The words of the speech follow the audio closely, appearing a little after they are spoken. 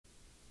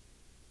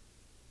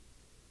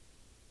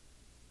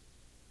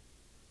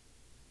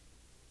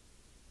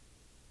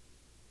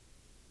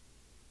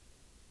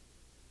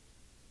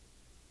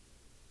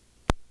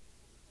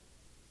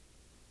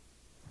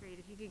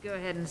Go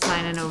ahead and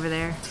sign in over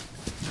there.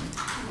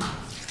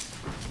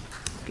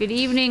 Good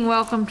evening.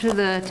 Welcome to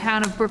the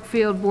Town of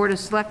Brookfield Board of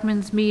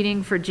Selectmen's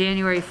meeting for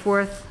January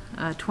 4th,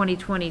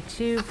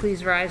 2022.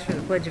 Please rise for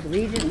the Pledge of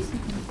Allegiance.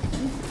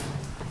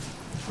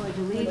 Pledge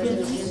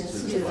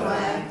allegiance to the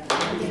flag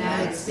of the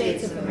United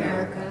States of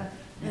America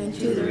and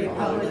to the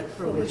republic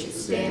for which it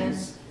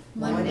stands,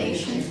 one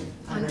nation,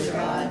 under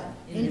God,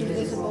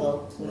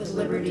 indivisible, with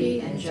liberty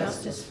and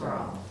justice for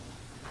all.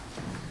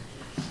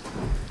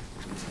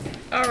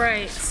 All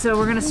right, so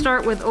we're going to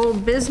start with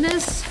old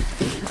business,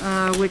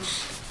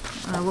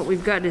 what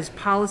we've got is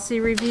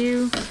policy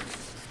review.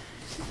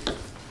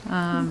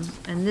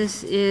 And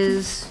this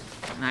is,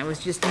 and I was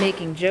just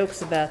making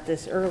jokes about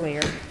this earlier.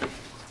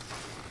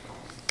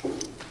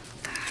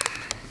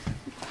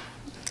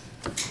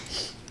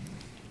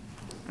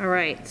 All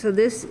right, so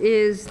this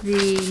is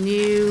the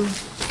new,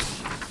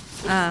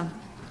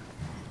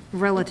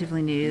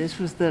 relatively new. This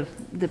was the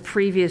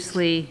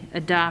previously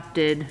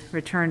adopted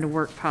return to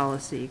work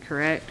policy,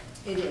 correct?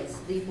 It is.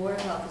 The Board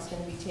of Health is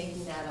going to be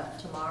taking that up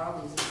tomorrow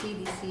because the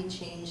CDC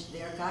changed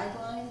their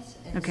guidelines,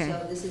 and Okay.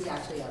 so this is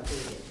actually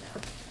outdated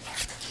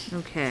now.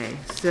 Okay,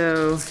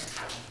 so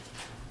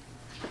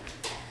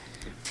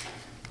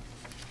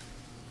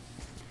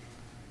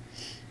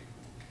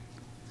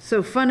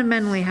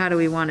fundamentally, how do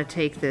we want to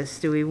take this?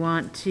 Do we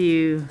want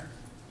to,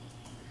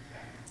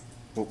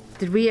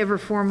 did we ever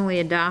formally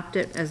adopt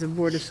it as a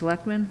Board of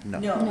Selectmen? No,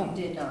 you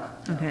did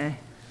not. No. Okay.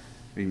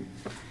 I mean,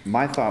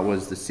 my thought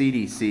was the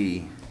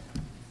CDC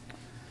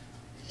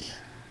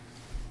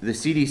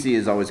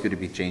is always going to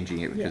be changing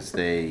it because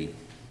they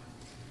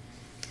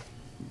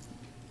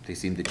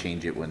seem to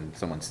change it when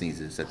someone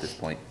sneezes at this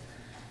point.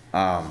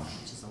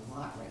 Which is a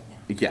lot right now.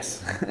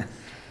 Yes.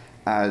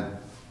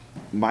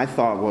 My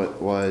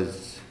thought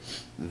was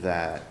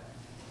that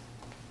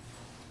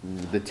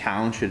the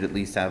town should at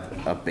least have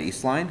a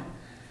baseline,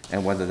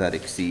 and whether that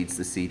exceeds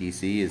the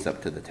CDC is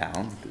up to the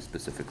town,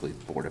 specifically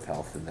Board of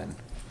Health and then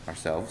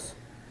ourselves.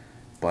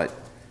 But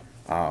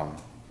I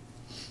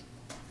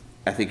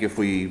think if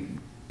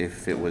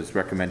it was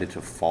recommended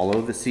to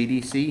follow the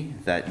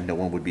CDC, that no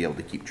one would be able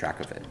to keep track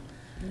of it,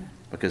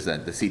 because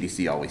then the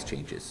CDC always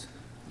changes.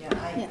 Yeah,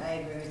 I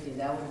agree with you.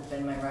 That would have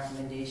been my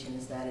recommendation,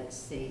 is that it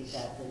state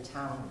that the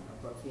town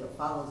of Brookfield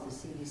follows the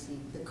CDC,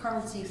 the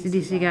current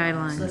CDC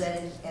guidelines. So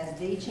that as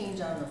they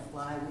change on the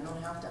fly, we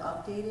don't have to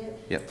update it.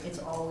 Yep. It's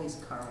always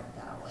current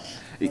that way,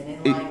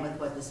 and in line with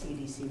what the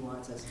CDC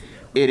wants us to do.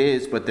 It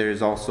is, but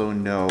there's also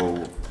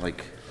no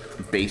like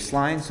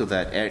baseline, so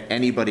that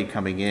anybody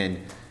coming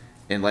in,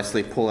 unless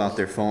they pull out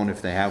their phone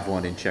if they have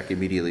one and check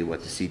immediately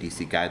what the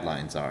CDC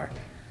guidelines are.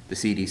 The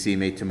CDC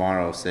may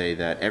tomorrow say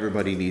that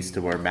everybody needs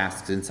to wear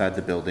masks inside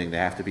the building. They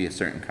have to be a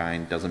certain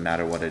kind, doesn't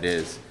matter what it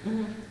is.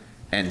 Mm-hmm.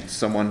 And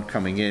someone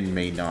coming in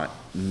may not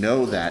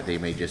know that. They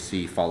may just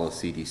follow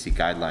CDC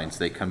guidelines.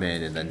 They come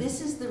in and then.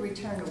 This is the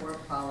return to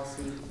work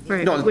policy.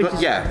 Right. No,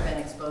 but yeah. Been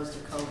exposed to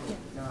COVID,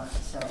 not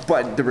so.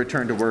 But the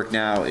return to work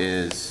now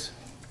is,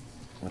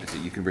 what is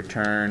it? You can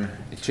return.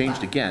 It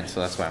changed again,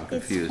 so that's why I'm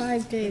confused.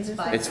 It's 5 days.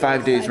 It's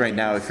 5 days right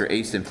now if you're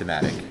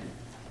asymptomatic,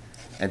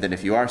 and then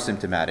if you are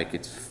symptomatic,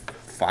 it's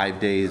 5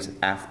 days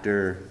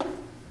after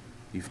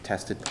you've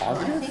tested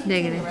positive? I think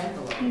Negative. it's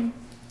in your envelope.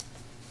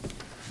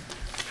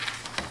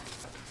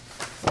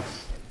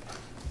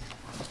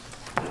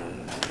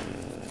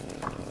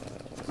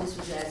 This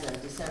was as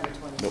of December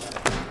 27th. Nope.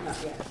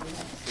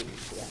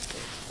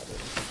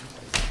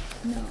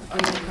 No. Oh,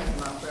 you can print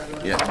them out for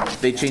everyone? Yeah,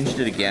 they changed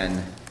it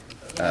again.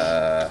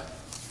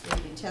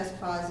 If you test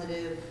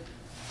positive,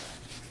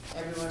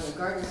 everyone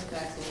regardless of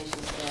vaccination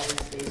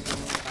status stays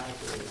home for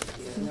 5 days. If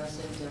you have no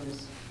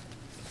symptoms,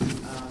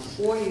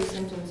 or your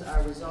symptoms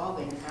are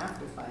resolving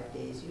after 5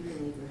 days, you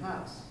can leave your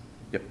house.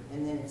 Yep.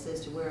 And then it says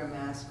to wear a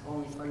mask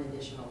only for an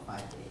additional 5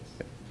 days.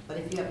 Yep. But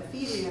if you have a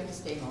fever, you have to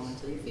stay home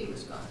until your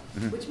fever's gone,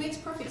 Mm-hmm. which makes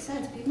perfect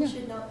sense. People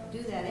should not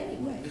do that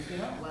anyway. If you're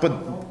not well,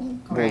 But-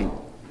 don't come Well,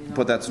 home. You know?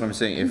 but that's what I'm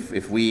saying.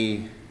 If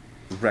we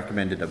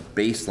recommended a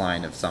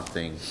baseline of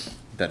something,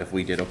 that if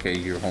we did, okay,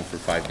 you're home for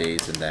 5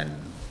 days and then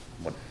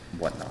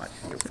whatnot,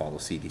 you follow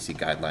CDC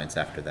guidelines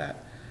after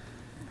that,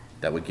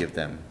 that would give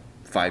them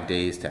 5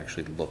 days to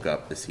actually look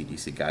up the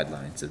CDC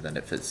guidelines. And then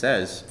if it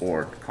says,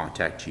 or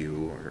contact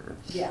you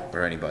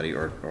or anybody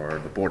or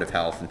the Board of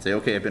Health and say,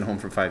 okay, I've been home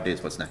for 5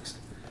 days, what's next?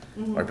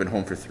 Mm-hmm. Or I've been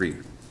home for 3,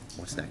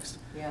 what's next?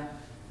 Yeah.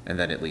 And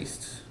then at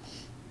least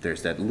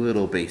there's that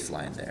little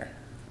baseline there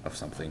of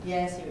something.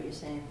 Yeah, I see what you're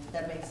saying.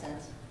 That makes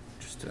sense.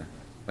 Just to,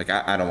 like,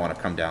 I don't want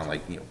to come down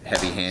like,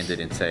 heavy-handed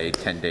and say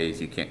 10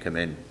 days you can't come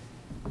in,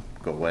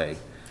 go away.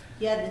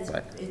 Yeah,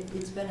 But-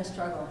 it's been a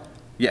struggle.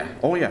 Yeah,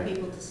 oh yeah, For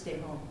people to stay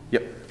home.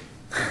 yep.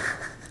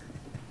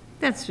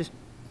 That's just,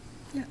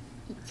 Yeah,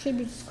 it should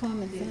be just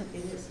common It sense.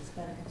 is, it's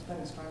been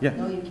a struggle. Yeah.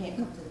 No, you can't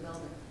come to the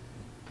building,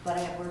 but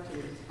I have work to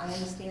do. I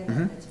understand that,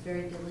 Mhm. and it's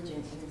very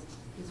diligent, and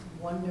it's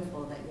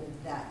wonderful that you're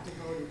that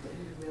devoted, but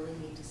you really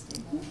need to stay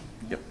home.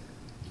 Yep.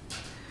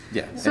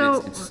 Yeah,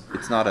 So- and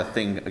it's not a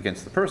thing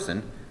against the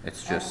person,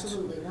 it's just,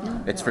 Absolutely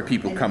not. it's for no.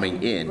 people And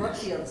coming in.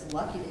 Brookfield's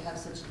lucky to have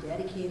such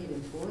dedicated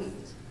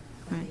employees.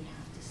 Right.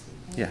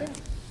 Yeah,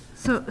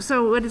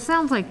 So what it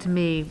sounds like to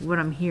me, what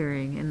I'm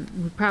hearing,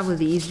 and probably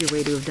the easier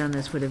way to have done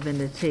this would have been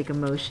to take a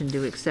motion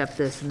to accept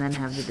this and then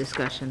have the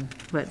discussion,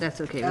 but that's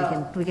okay,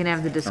 we can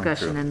have the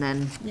discussion and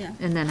then, Yeah.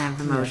 and then have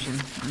the motion,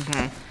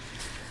 okay?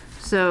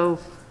 So,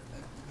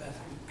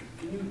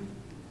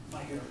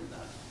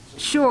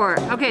 sure,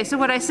 okay, so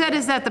what I said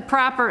is that the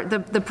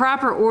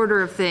proper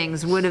order of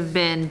things would have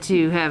been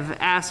to have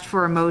asked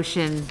for a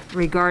motion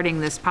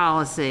regarding this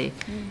policy,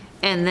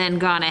 and then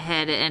gone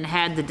ahead and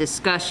had the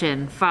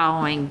discussion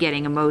following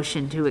getting a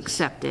motion to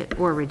accept it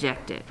or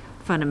reject it,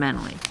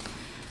 fundamentally.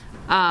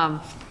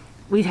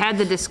 We've had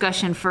the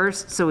discussion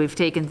first, so we've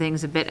taken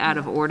things a bit out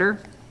of order.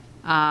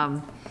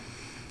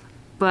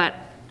 But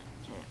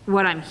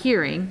what I'm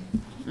hearing,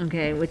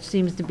 okay, which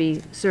seems to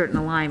be certain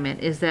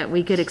alignment, is that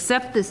we could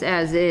accept this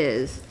as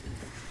is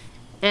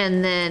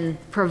and then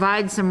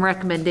provide some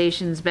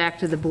recommendations back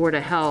to the Board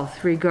of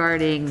Health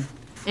regarding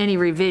any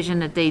revision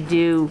that they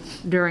do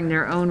during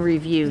their own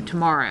review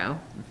tomorrow,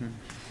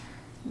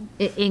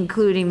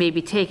 including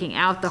maybe taking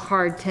out the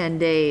hard 10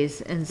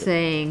 days and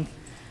saying,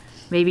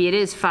 maybe it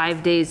is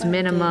 5 days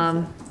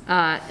minimum,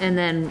 and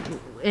then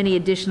any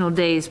additional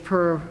days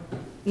per,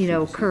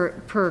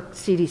 per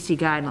CDC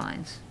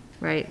guidelines,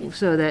 right?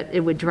 So that it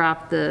would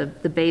drop the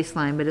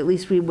baseline, but at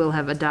least we will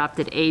have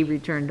adopted a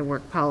return to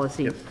work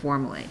policy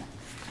formally.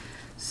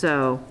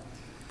 So,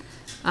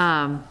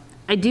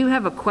 I do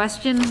have a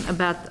question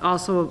about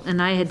also,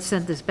 and I had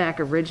sent this back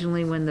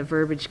originally when the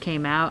verbiage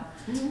came out.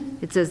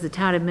 It says the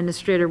town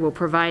administrator will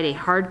provide a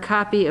hard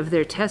copy of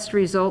their test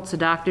results, a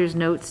doctor's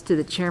notes to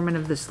the chairman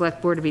of the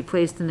select board to be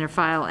placed in their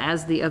file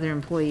as the other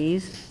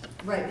employees.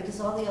 Right, because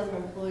all the other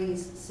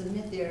employees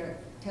submit their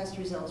test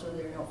results or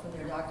their note from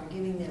their doctor,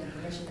 giving them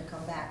permission to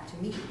come back to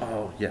me.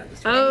 oh, yeah.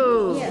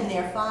 Oh, In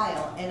their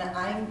file, and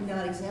I'm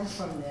not exempt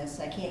from this,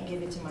 I can't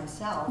give it to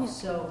myself,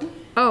 so.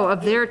 oh,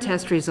 of their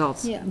test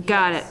results. Yeah.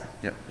 Got it.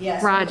 Yep.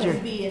 Yes, Roger. it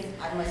would be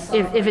if I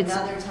myself If or it's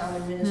another town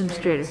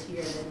administrator was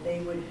here, that they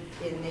would,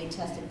 and they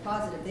tested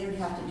positive, they would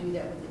have to do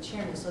that with the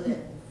chairman, so that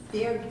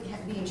they're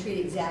being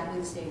treated exactly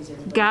the same as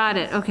everybody. Got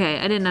it, okay.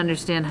 I didn't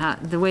understand how,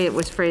 the way it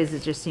was phrased,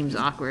 it just seems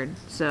awkward,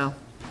 so.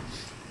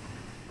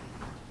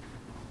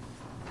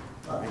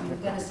 Well, if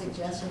you've got a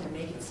suggestion to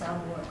make it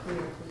sound more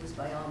clear, please,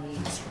 by all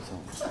means.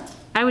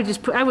 I would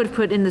just put, I would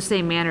put in the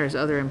same manner as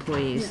other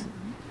employees.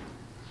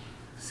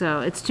 So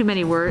it's too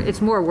many words,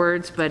 it's more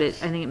words, but I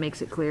think it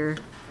makes it clearer.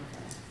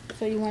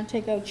 So you want to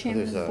take out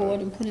chairman of the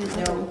board and put in his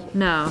own?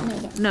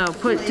 No,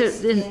 put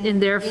Placed in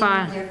their in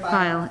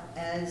file,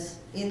 as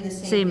in the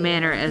same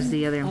manner as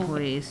the other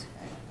employees.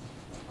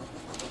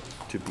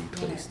 To be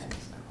placed.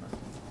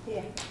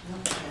 Yeah.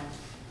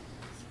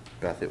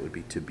 Beth, it would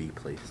be to be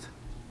placed,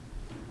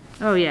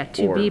 Oh, yeah,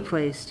 to be Or-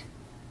 placed,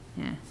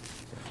 yeah.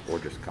 or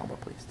just comma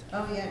placed.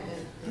 Oh, yeah,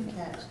 good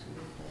catch, to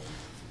be placed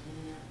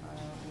in your file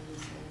in the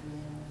same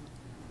manner.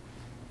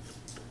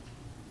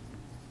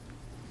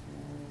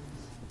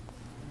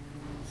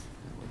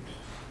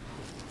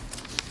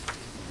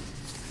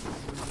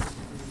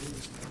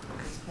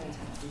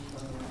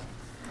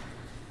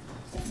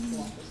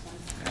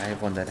 I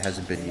have one that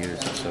hasn't been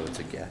used, so it's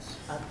a guess.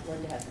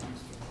 Linda has one.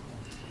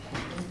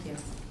 Thank you.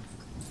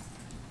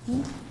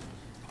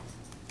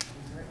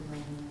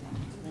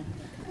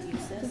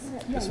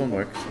 This one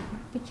works.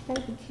 But you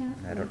gotta be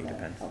careful. I don't need a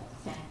pen.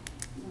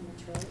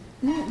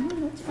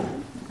 No, it's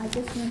fine. I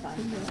just went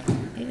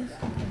through it.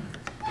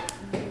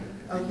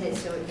 Okay,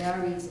 so it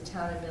now reads, the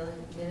town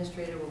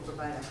administrator will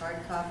provide a hard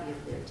copy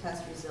of their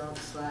test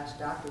results /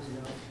 doctor's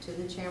note to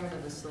the chairman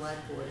of the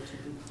select board to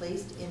be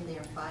placed in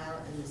their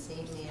file in the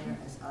same manner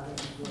as other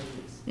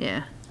employees.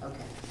 Yeah,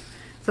 Okay,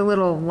 it's a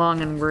little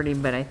long and wordy,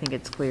 but I think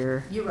it's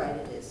clearer. you're right,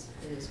 it is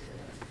clear.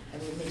 I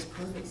mean, it makes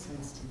perfect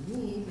sense to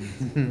me.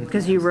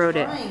 Because you wrote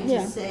it. Trying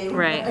Yeah. to say what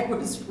Right. I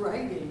was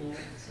writing it,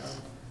 so.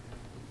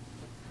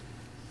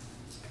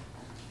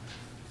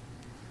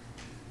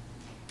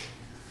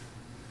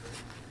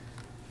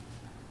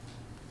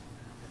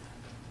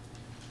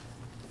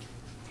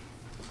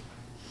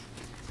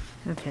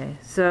 Okay,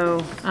 so,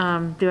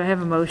 do I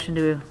have a motion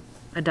to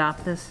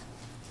adopt this?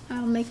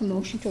 I'll make a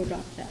motion to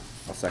adopt that.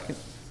 I'll second.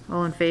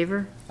 All in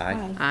favor? Aye.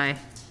 Aye. Aye.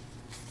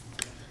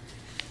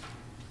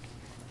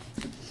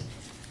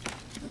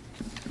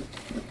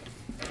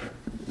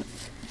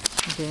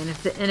 Okay,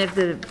 and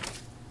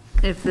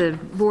if the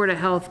Board of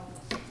Health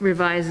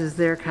revises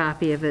their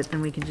copy of it,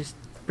 then we can just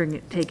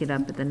take it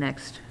up at the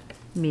next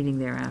meeting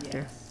thereafter.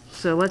 Yes.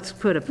 So let's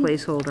put a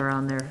placeholder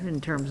on there in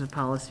terms of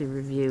policy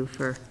review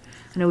for,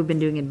 I know we've been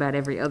doing it about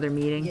every other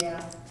meeting,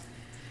 Yeah.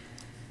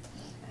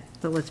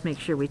 but let's make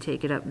sure we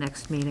take it up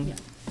next meeting. Yeah.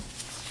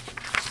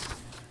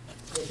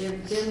 They're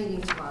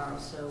meeting tomorrow,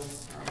 so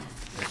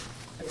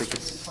there think should be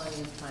it's-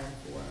 plenty of time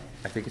for,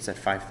 I think it's at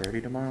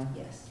 5:30 tomorrow?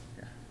 yes.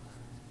 Yeah.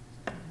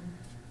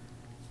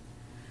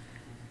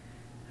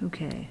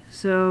 Okay,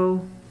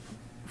 so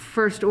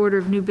first order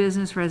of new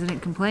business,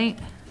 resident complaint.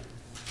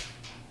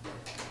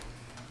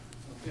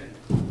 Okay.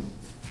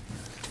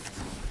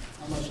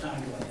 How much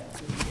time do I have?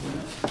 15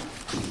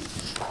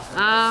 minutes?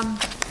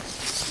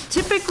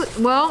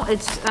 typically, well,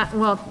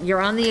 well,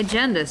 you're on the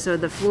agenda, so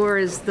the floor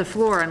is the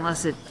floor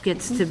unless it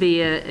gets to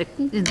be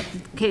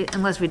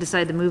unless we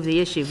decide to move the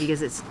issue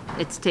because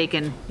it's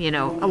taken, you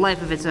know, a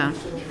life of its own.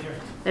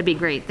 That'd be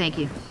great, thank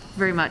you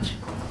very much.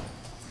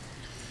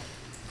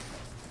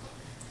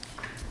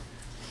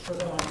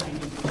 First of all, thank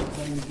you for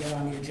letting me get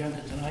on the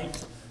agenda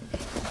tonight.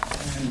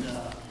 And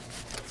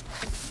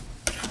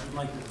I'd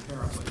like to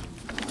verify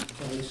what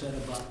Kelly said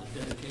about the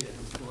dedicated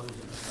employees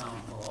in the town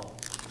hall,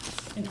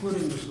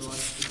 including the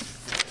select.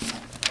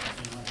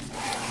 And I think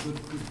they're a good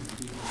group of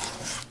people.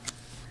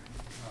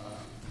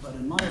 But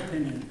in my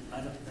opinion,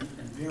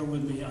 and bear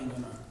with me, I'm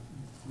going to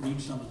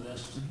read some of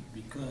this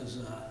because,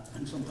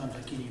 and sometimes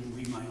I can't even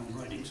read my own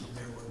writing, so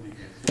bear with me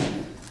here.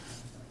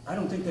 I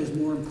don't think there's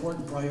more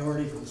important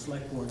priority for the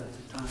select board at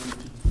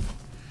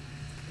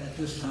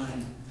this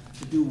time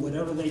to do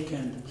whatever they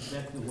can to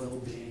protect the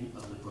well-being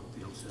of the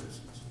Brookfield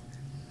citizens.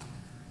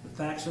 The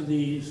facts are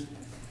these.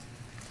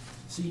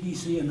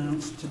 CDC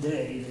announced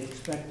today they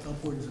expect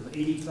upwards of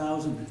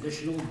 80,000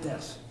 additional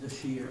deaths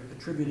this year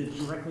attributed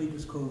directly to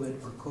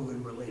COVID or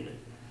COVID-related.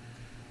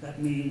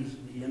 That means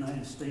the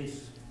United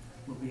States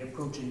will be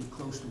approaching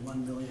close to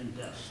 1 million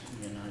deaths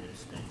in the United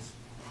States.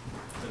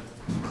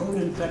 The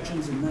COVID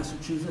infections in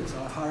Massachusetts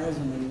are higher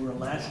than they were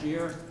last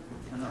year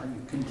and are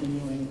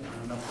continuing on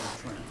an upward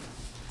trend.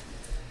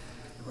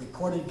 The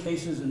reported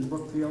cases in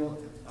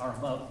Brookfield are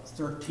about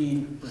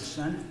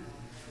 13%.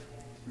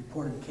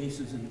 Reported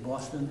cases in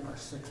Boston are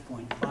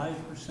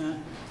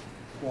 6.5%.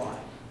 Why?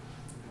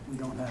 We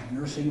don't have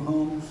nursing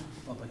homes,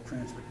 public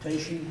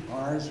transportation,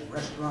 bars,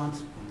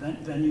 restaurants,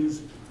 event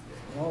venues,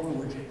 all of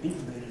which are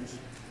incubators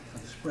for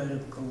the spread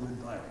of COVID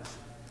virus.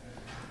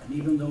 And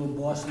even though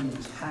Boston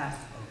is half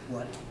of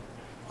what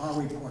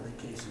our reported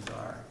cases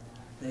are,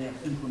 they have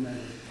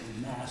implemented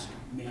a mask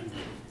mandate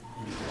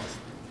in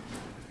Boston.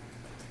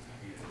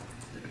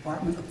 The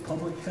Department of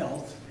Public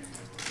Health,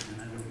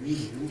 and I will read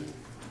you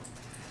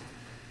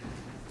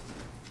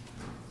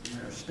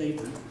their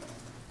statement.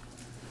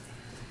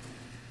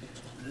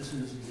 This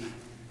is the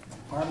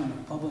Department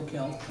of Public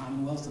Health,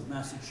 Commonwealth of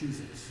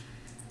Massachusetts,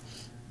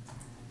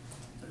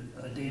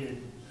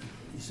 dated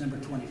December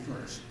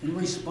 21st. In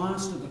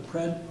response to the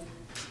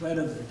spread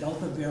of the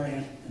Delta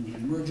variant and the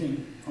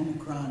emerging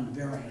Omicron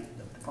variant,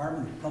 the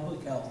Department of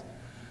Public Health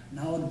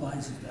now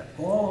advises that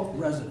all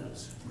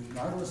residents,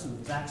 regardless of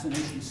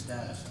vaccination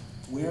status,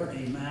 wear a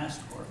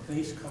mask or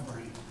face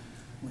covering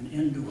when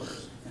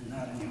indoors and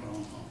not in your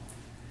own home.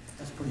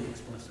 That's pretty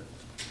explicit.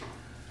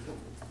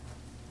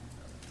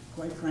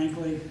 Quite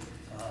frankly,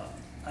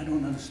 I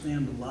don't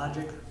understand the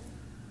logic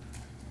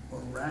or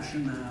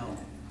rationale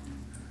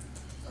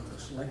of the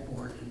select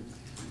board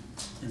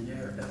in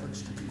their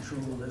efforts to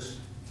control this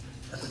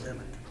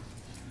epidemic.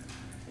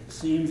 It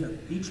seems that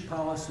each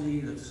policy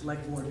that the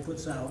select board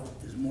puts out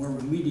is more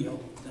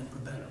remedial than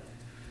preventive.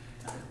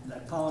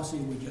 That policy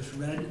we just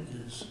read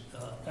is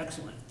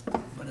excellent,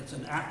 but it's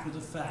an after the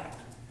fact.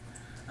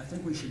 I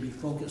think we should be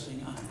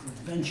focusing on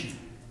prevention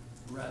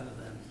rather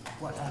than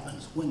what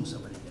happens when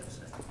somebody gets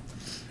sick.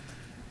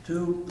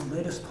 Two, the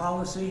latest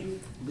policy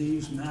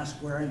leaves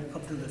mask wearing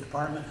up to the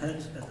department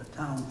heads at the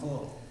town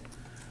hall.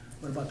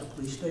 What about the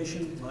police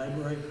station,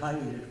 library,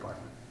 highway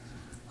department?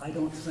 I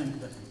don't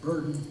think that the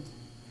burden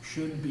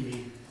should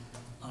be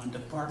on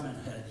department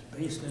heads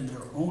based on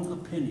their own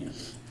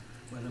opinions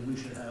whether we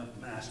should have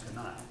masks or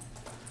not.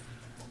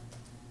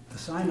 The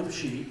sign-up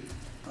sheet,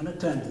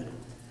 unattended,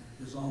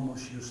 is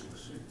almost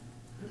useless.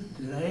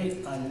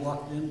 Today, I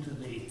walked into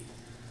the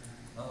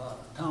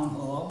town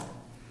hall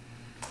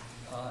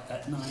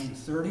at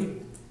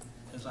 9:30.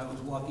 As I was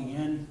walking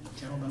in, a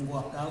gentleman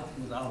walked out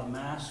without a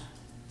mask.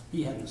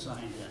 He hadn't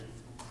signed in.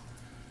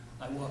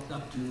 I walked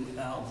up to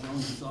Al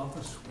Jones's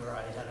office where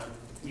I had a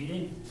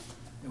meeting.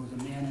 There was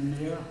a man in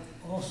there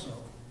also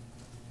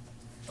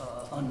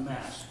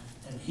unmasked,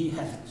 and he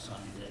hadn't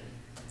signed in.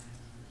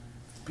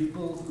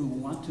 People who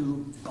want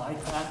to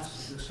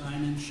bypass the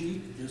sign-in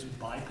sheet, just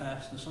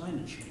bypass the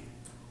sign-in sheet.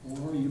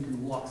 Or you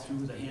can walk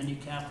through the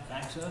handicapped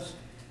access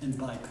and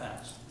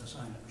bypass the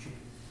sign-up sheet.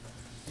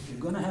 If you're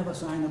going to have a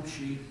sign-up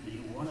sheet and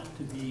you want it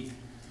to be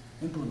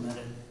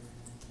implemented,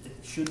 it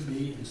should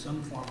be in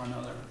some form or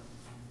another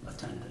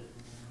attended.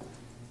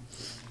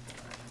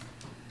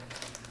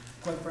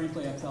 Quite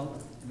frankly, I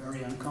felt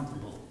very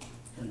uncomfortable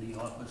in the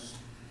office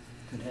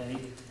today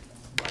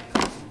by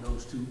passing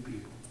those two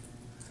people.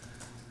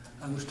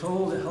 I was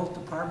told the health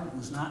department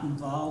was not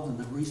involved in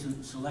the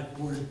recent select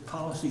board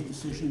policy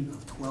decision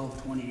of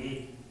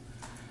 12/28.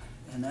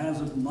 And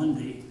as of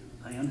Monday,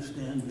 I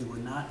understand we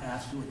were not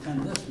asked to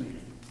attend this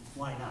meeting.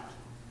 Why not?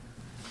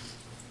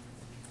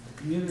 The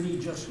community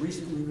just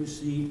recently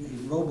received a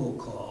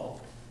robocall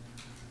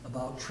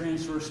about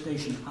transfer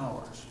station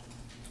hours,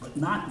 but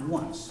not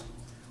once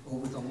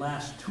over the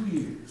last 2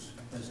 years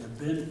has there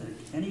been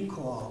any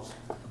calls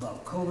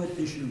about COVID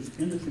issues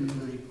in the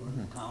community or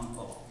the town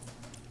hall.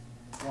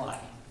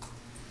 Why?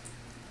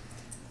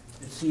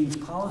 It seems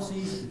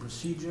policies and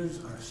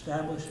procedures are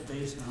established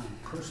based on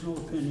personal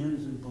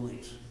opinions and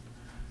beliefs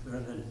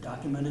rather than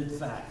documented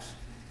facts,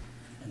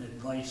 and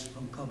advice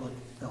from public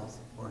health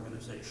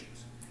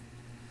organizations.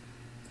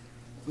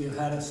 We have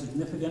had a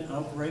significant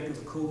outbreak of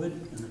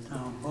COVID in the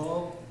town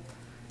hall.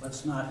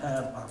 Let's not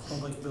have our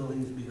public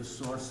buildings be the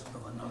source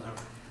of another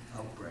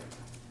outbreak.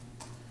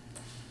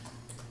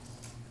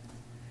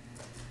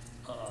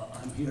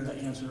 I'm here to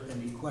answer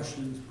any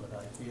questions, but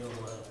I feel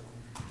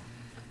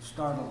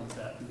startled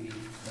that we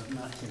have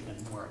not taken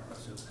more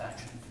aggressive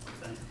action to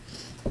prevent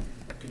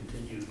a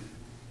continued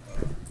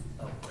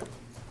outbreak.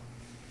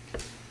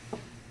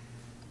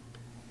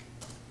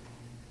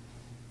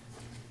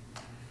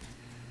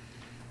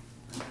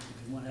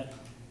 If you want to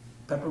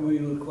pepper me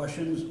with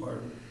questions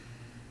or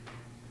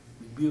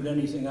rebuke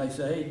anything I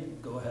say,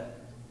 go ahead.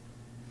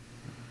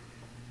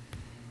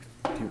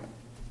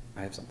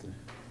 I have something,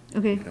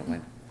 Okay, if you don't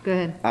mind. go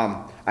ahead.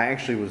 I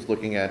actually was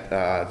looking at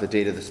the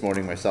data this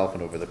morning myself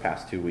and over the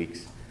past 2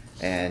 weeks,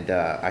 and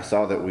I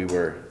saw that we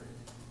were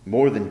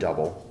more than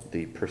double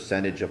the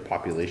percentage of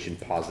population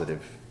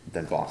positive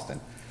than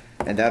Boston.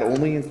 And that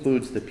only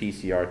includes the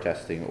PCR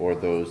testing or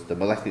the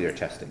molecular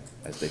testing,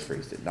 as they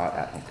phrased it, not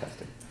at-home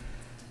testing.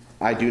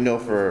 I do know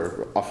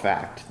for a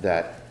fact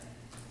that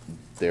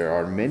there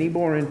are many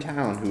more in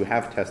town who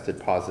have tested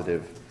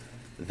positive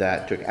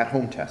that took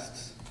at-home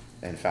tests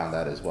and found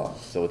that as well.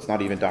 So it's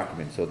not even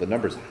documented. So the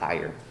number's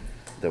higher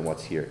than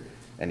what's here.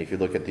 And if you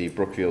look at the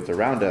Brookfields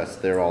around us,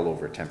 they're all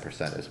over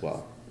 10% as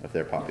well of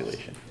their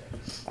population,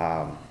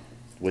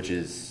 which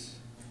is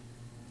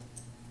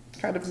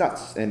kind of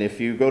nuts. And if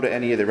you go to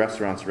any of the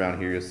restaurants around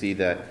here, you'll see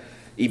that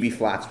EB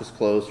Flats was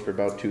closed for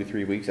about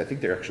 2-3 weeks. I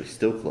think they're actually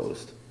still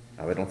closed.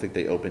 I don't think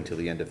they open till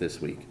the end of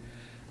this week.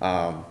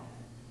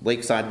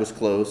 Lakeside was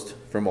closed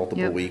for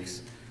multiple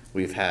weeks.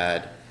 We've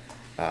had,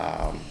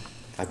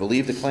 I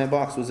believe the Clam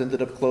Box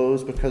ended up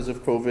closed because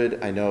of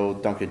COVID. I know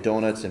Dunkin'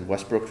 Donuts in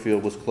West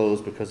Brookfield was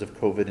closed because of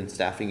COVID and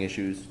staffing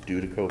issues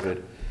due to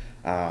COVID.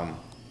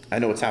 I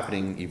know what's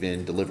happening even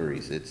in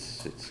deliveries.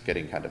 It's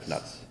getting kind of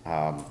nuts.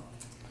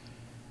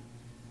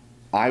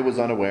 I was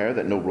unaware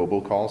that no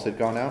robocalls had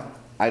gone out.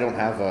 I don't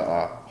have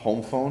a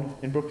home phone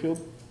in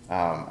Brookfield.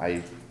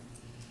 I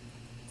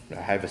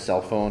have a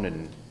cell phone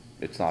and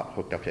it's not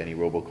hooked up to any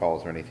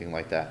robocalls or anything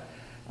like that.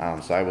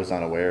 So I was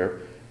unaware.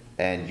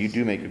 And you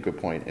do make a good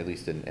point, at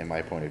least in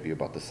my point of view,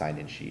 about the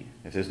sign-in sheet.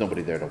 If there's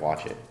nobody there to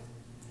watch it,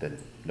 then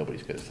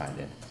nobody's going to sign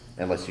in,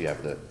 unless you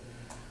have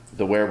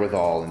the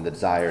wherewithal and the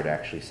desire to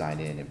actually sign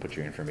in and put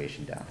your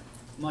information down.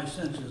 My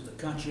sense is the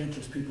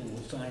conscientious people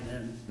will sign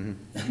in,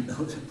 and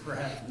those that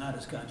perhaps not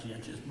as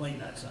conscientious might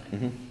not sign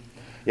in.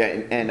 Yeah,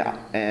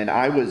 and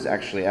I was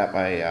actually at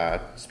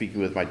my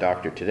speaking with my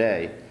doctor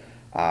today.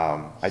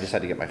 I just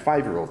had to get my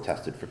 5-year-old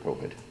tested for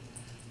COVID,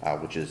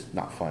 which is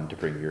not fun to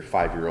bring your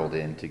 5-year-old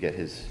in to get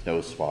his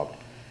nose swabbed.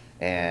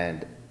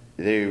 And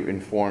they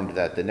informed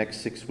that the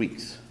next 6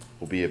 weeks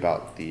will be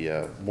about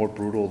the more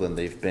brutal than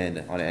they've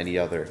been on any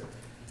other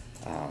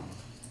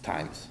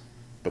times,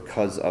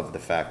 because of the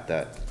fact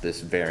that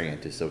this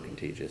variant is so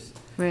contagious.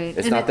 Right. It's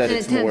And not that and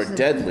it's tends more to-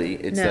 deadly,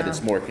 it's that No.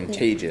 it's more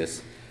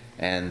contagious,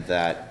 and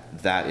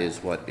that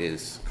is what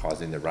is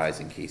causing the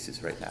rise in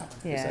cases right now,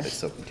 is Yeah. that it's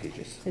so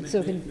contagious. It's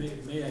so,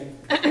 May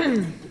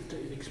I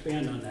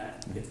expand on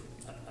that?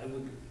 I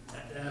would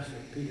ask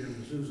that Peter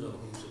Mezzuzo,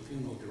 who's a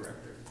funeral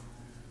director,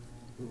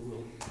 who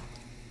will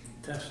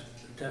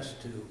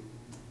attest to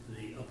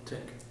the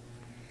uptick,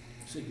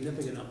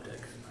 significant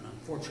uptick, and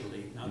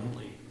unfortunately, not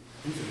only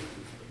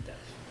incidences, but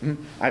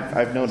deaths.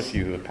 I've known a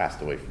few who have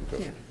passed away from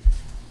COVID.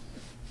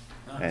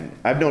 Uh, And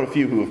I've known a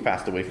few who have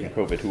passed away from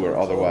COVID who are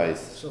otherwise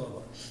So have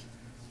us.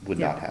 would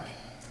Yeah. not have.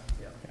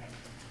 Yeah.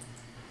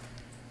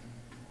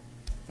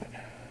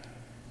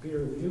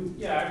 Peter, will you?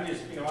 Yeah, I would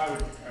just, I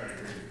would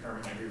agree with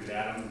Kermit, I agree with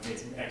Adam, made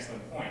some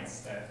excellent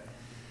points that,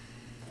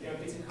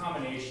 it's a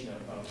combination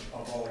of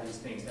all of these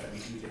things that we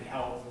do to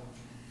help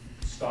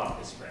stop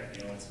the spread.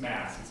 It's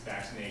masks, it's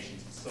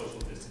vaccinations, it's social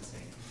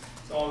distancing.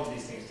 It's all of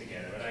these things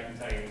together. But I can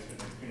tell you, with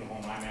the funeral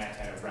home I'm at,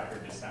 had a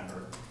record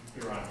December.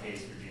 We were on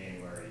pace for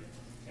January.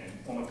 And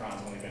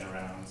Omicron's only been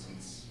around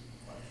since,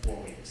 4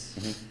 weeks.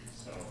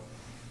 So,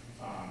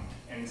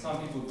 and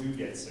some people do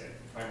get sick,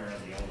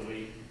 primarily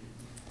elderly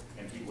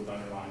and people with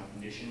underlying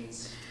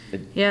conditions.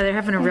 yeah, they're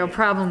having a real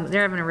problem,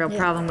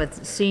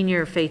 with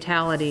senior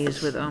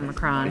fatalities with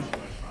Omicron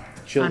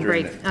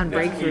Children. on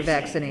breakthrough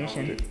That's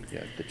vaccination.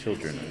 Yeah, the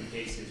children. In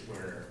cases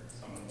where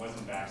someone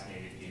wasn't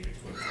vaccinated, gave it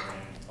to a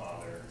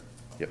grandfather.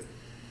 Yep.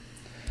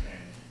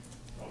 And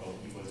although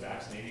he was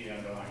vaccinated, he had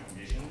underlying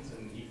conditions,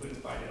 and he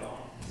couldn't fight it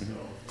off. So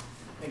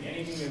I think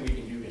anything that we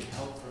can do to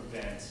help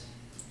prevent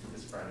the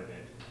spread of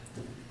it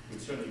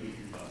would certainly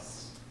behoove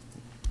us.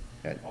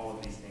 Yeah. All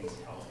of these things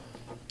help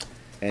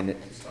And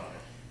to stop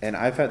it. And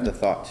I've had the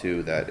thought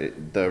too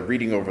that the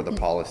reading over the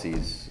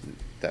policies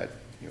that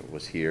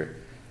was here,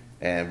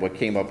 and what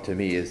came up to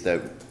me is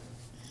that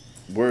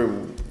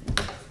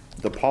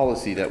the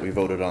policy that we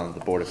voted on, the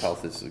Board of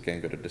Health is again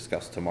going to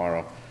discuss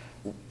tomorrow,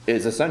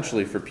 is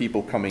essentially for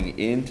people coming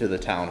into the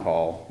town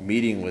hall,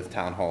 meeting with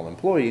town hall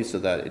employees, so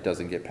that it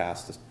doesn't get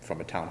passed from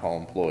a town hall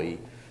employee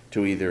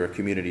to either a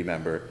community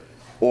member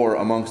or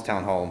amongst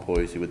town hall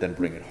employees who would then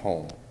bring it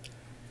home.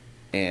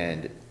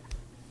 And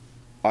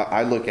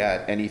I look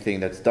at anything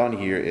that's done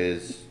here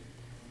is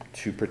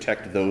to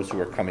protect those who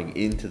are coming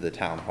into the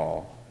town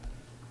hall,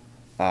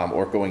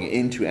 or going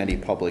into any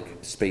public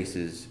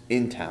spaces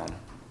in town,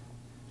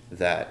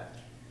 that,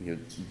 you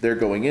know, they're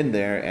going in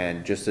there,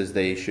 and just as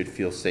they should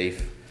feel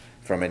safe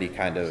from any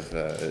kind of,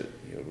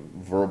 you know,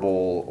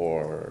 verbal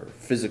or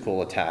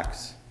physical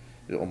attacks,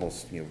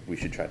 almost, you know, we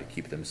should try to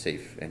keep them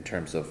safe in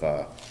terms of,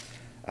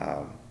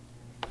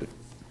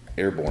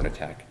 airborne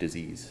attack,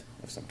 disease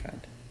of some kind.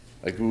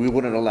 Like, we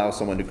wouldn't allow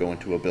someone to go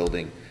into a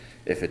building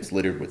if it's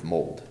littered with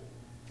mold,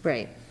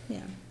 Right.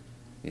 Yeah.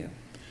 you know.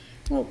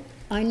 Well,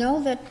 I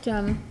know that,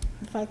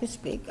 if I could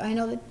speak, I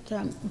know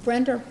that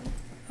Brenda,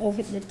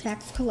 over the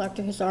tax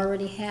collector, has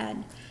already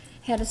had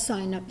a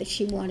sign up that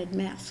she wanted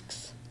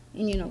masks.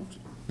 And, you know,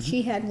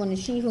 she had one, and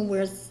she even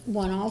wears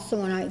one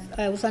also, and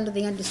I was under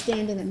the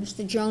understanding that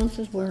Mr. Jones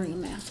was wearing a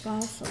mask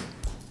also.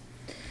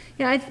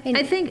 Yeah, I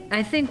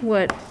think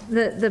what,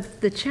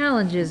 the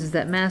challenge is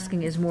that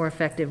masking is more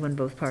effective when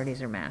both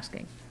parties are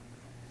masking.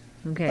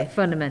 Okay,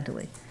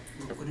 fundamentally.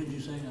 What did you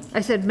say now?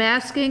 I said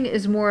masking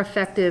is more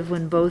effective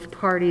when both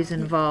parties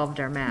involved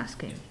are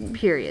masking,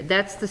 period.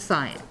 That's the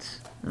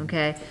science,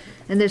 okay?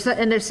 And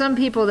there's some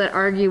people that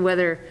argue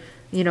whether,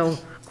 you know,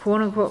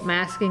 quote-unquote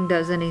masking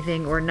does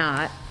anything or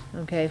not,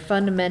 okay?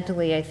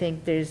 Fundamentally, I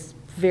think there's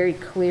very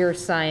clear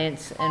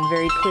science and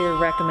very clear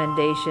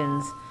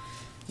recommendations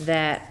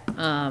that,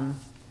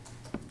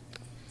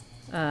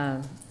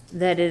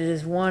 that it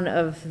is one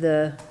of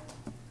the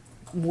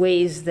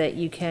ways that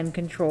you can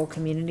control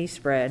community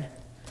spread.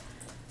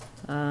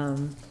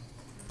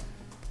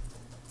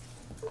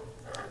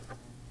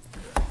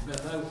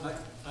 Beth,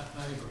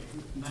 I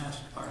agree,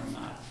 masks are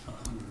not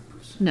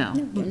 100%. No,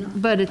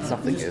 but it's,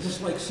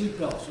 Just like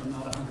seatbelts are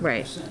not 100%.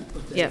 Right.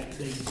 But Yep.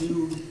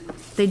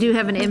 they do,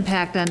 have an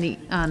impact on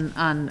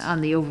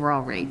the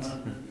overall rate.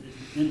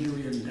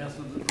 injury and death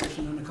of the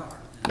person in the car.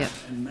 Yep.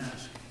 And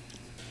masks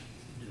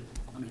do.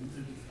 I mean,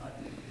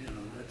 you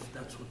know,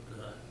 that's what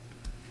the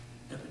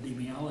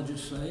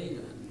epidemiologists say,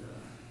 and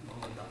all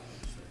the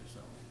doctors say,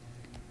 so.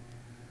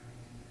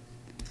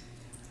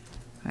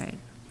 Right.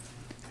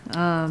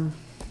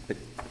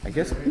 I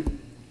guess,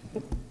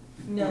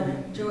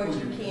 No, George,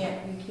 you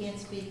can't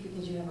speak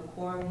because you have a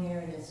quorum here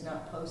and it's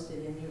not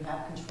posted and you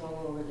have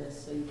control over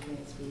this, so you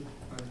can't speak.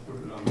 I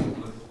put it on the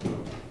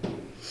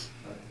list,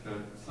 that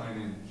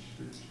sign-in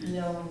sheet.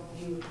 No,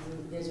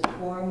 there's a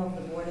quorum of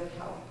the Board of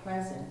Health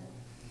present,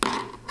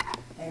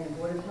 and the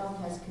Board of Health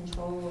has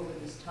control over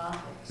this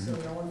topic, so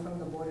no one from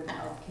the Board of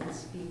Health can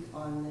speak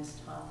on this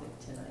topic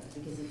tonight,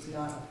 because it's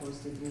not a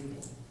posted meeting.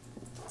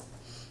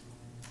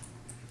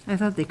 I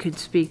thought they could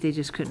speak, they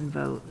just couldn't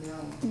vote.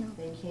 No,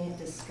 they can't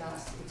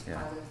discuss, it's Yeah.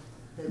 part of,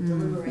 the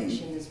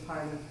deliberation is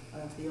part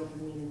of the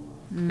open meeting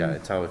law. yeah,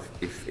 it's how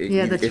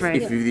Yeah, that's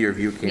right. if either of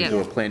you came to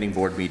Yeah. a planning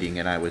board meeting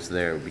and I was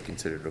there, it would be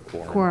considered a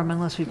quorum. Quorum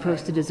unless we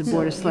posted as a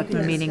Board of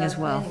Selectmen meeting as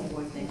well. You can discuss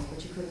planning board things,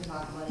 but you couldn't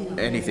talk about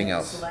Anything that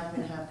else. the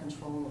selectmen have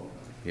control over.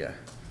 Yeah,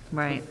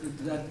 Right.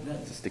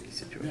 it's a sticky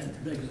situation.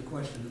 That begs the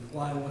question of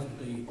why wasn't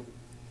the,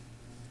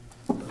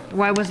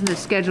 Why wasn't this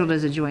scheduled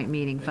as a joint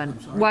meeting? I'm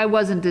sorry? Why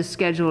wasn't this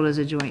scheduled as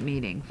a joint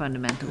meeting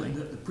fundamentally?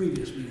 the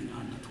previous meeting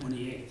on the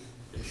 28th?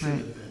 It should Right.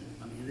 have been.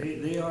 I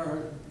mean, they are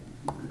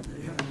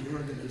the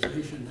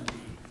organization that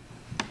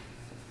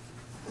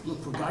we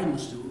look for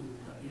guidance to.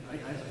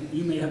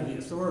 You may have the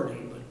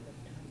authority, but,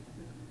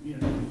 you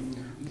know,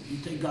 you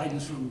take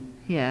guidance from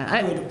Yeah, the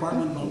highway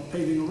department about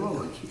paving a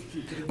road.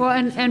 You take Well,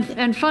 guidance from-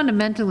 and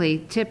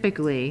fundamentally,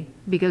 typically,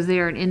 because they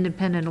are an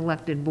independent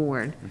elected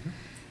board,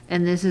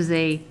 and this is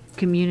a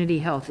community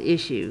health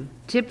issue,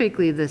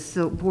 typically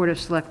the Board of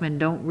Selectmen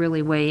don't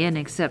really weigh in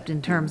except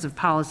in terms of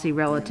policy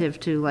relative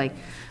to, like,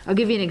 I'll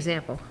give you an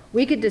example.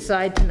 We could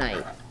decide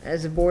tonight,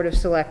 as a Board of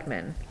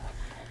Selectmen,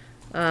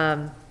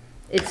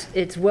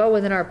 it's well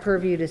within our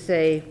purview to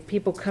say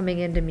people coming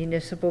into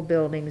municipal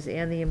buildings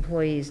and the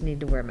employees need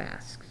to wear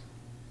masks,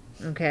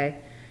 okay?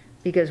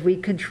 Because we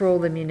control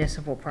the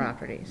municipal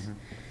properties.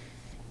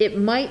 It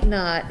might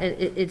not,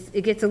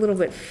 it gets a little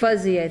bit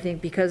fuzzy, I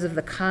think, because of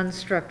the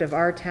construct of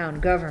our town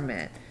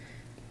government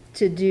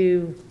to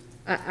do,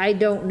 I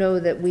don't know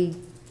that we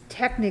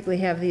technically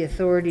have the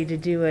authority to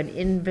do an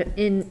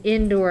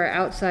indoor,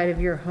 outside of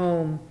your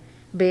home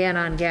ban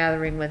on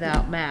gathering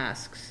without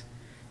masks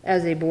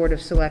as a Board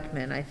of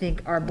Selectmen. I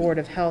think our Board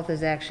of Health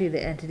is actually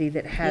the entity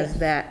that has Yes.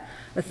 that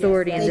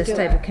authority in Yes, this they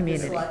do. type of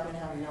community. The selectmen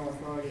have no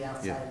authority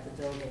outside Yeah. of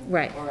the building.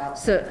 Right. Or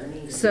outside So- of the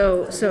meeting.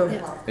 so- The so- Board of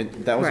Health- And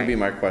that was gonna be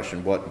Right. my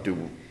question, what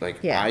do, like,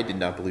 Yeah. I did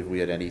not believe we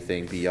had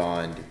anything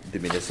beyond the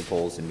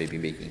municipals and maybe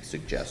making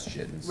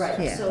suggestions. Right,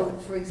 Yeah. so,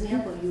 for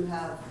example, you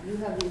have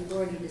the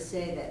authority to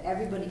say that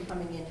everybody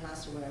coming in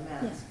has to wear a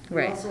mask.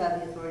 Right. You also have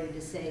the authority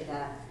to say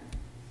that,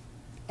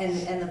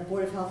 and the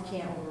Board of Health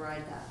can't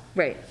override that.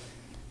 Right,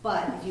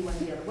 But if you went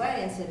the other way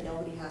and said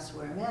nobody has to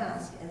wear a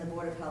mask, and the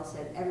Board of Health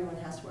said everyone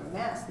has to wear a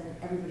mask, then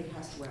everybody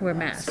has to wear wear a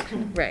mask. masks,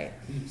 right,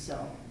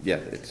 So, Yeah,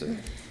 it's a,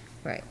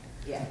 right.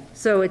 Yeah.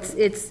 So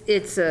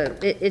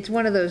it's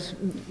one of those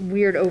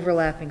weird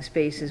overlapping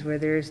spaces where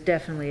there is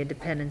definitely a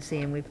dependency,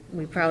 and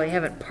we probably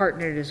haven't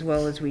partnered as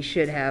well as we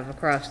should have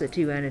across the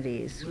two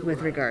entities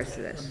with regards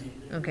to this.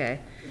 Okay,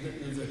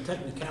 The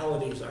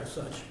technicalities are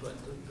such, but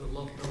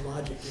the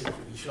logic is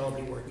we should all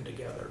be working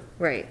together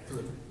right, for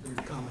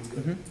the common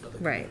good of the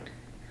right.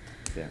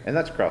 Yeah, and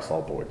that's across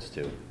all boards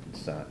too.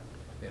 It's not,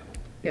 Yeah.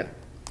 Yeah.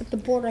 But the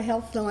Board of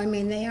Health, though, I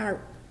mean, they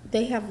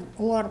have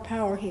a lot of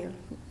power here,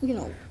 you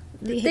know.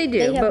 They do,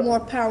 They but- have more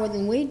power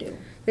than we do.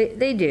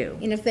 They do.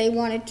 And if they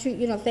wanted to,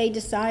 you know, if they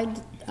decide,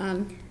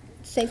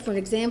 say for an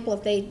example,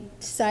 if they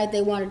decide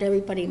they wanted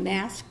everybody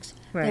masks,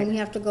 Right. then we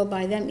have to go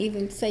by them,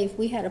 even say if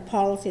we had a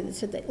policy that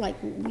said that, like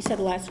we said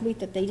last week,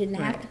 that they didn't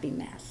have Right. to be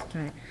masked.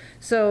 Right.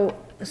 So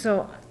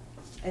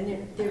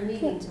And they're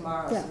meeting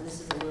tomorrow, Yeah. so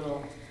this is a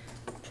little.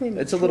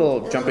 it's a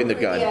little jumping the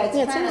gun. Yeah, Yeah, it's a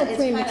little it's kind of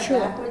premature.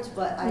 backwards,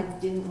 but I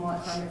didn't want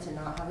Hermit to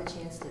not have a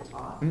chance to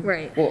talk.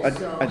 right. Well,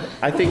 So-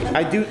 I think,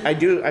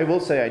 I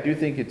will say, I do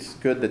think it's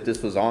good that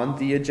this was on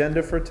the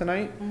agenda for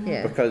tonight.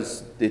 Yeah.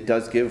 Because it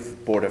does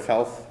give Board of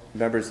Health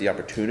members the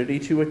opportunity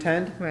to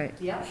attend. Right.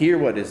 Yeah. Hear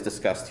what is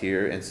discussed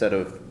here instead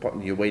of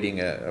you waiting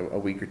a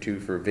week or two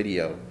for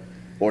video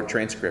or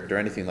transcript or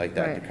anything like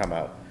that to Right. come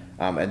out.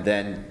 And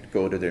then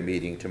go to their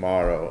meeting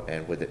tomorrow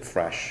and with it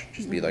fresh,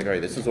 just be like, all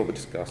right, this is what we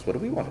discussed, what do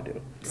we want to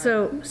do?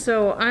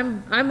 So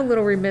I'm a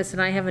little remiss,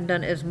 and I haven't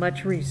done as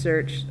much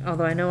research,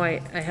 although I know I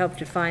helped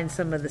to find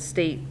some of the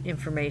state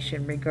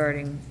information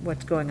regarding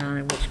what's going on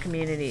in which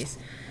communities.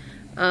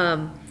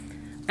 I'm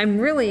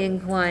really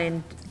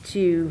inclined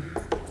to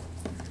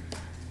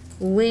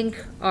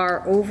link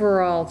our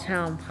overall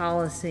town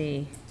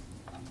policy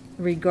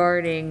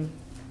regarding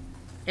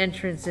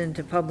entrance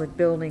into public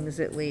buildings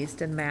at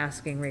least and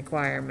masking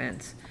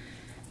requirements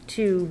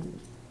to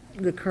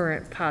the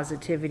current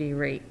positivity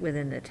rate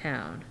within the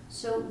town.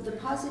 So the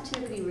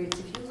positivity rates,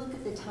 if you look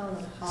at the town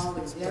of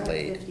Holly, they're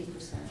delayed. at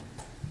 50%.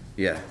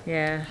 Yeah,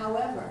 Yeah,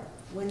 However,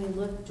 when you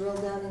drill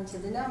down into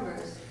the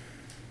numbers,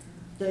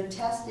 the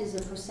test is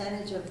a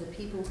percentage of the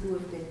people who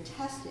have been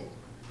tested.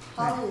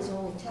 Holly has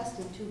only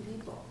tested 2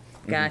 people.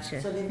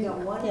 gotcha. So they've got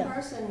one Yeah.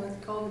 person with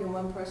COVID and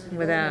one person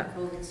Without.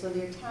 without COVID. So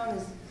their town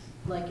is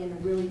like in a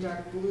really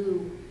dark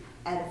blue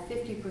at a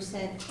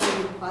 50%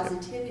 COVID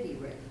positivity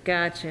rate.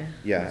 Gotcha.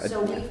 yeah.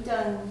 So we've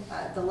done,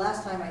 the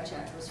last time I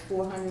checked was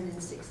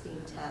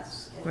 416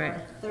 tests. Right.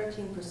 And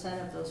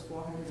 13% of those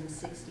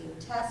 416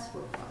 tests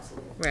were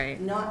positive. Right.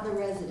 Not the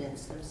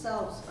residents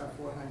themselves are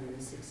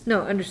 416.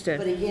 No, But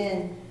understood.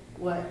 again,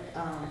 what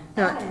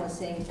No. Adam was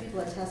saying,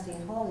 people are testing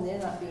at home, they're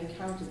not being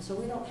counted, so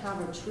we don't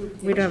have a true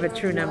picture. We don't have a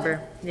true of number,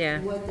 what- yeah.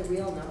 What the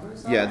real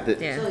numbers are. Yeah,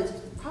 Yeah. So it's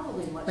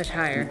probably Much much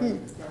higher. higher than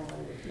what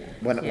it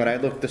is. When Yeah. I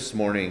looked this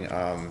morning,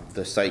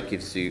 the site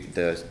gives you,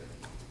 the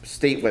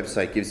state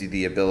website gives you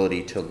the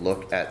ability to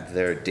look at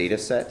their data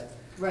set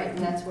Right, and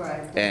that's where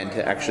I. and to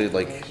that actually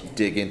like information.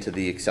 dig into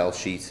the Excel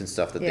sheets and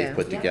stuff that Yeah. they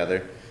put Yeah.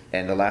 together.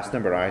 And the last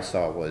number I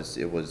saw was,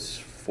 it was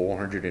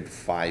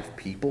 405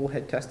 people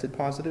had tested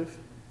positive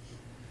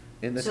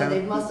in the So they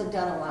town. must have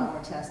done a lot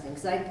more testing,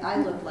 because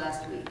I looked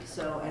last week,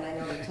 so, and I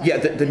know the testing. Yeah,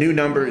 the new is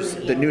numbers,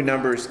 really the new amplified.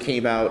 numbers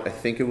came out, I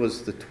think it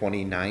was the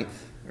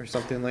 29th or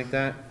something like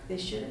that, They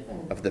should have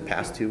been. of the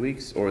past 2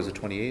 weeks, or was it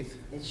 28th?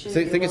 It I should.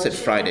 think it well, said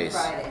should have been Fridays.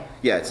 Friday.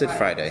 Yeah, it said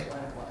Friday. is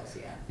when it was,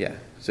 yeah. Yeah,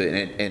 so,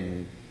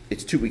 and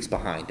it's 2 weeks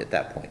behind at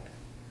that point,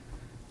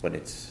 when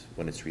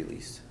it's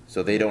released.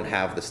 So they don't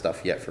have the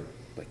stuff yet for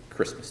like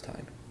Christmas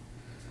time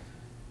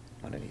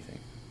on anything.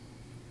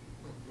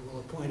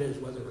 Well, the point is,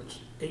 whether it's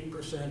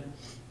 8%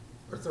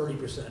 or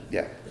 30%.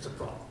 Yeah. It's a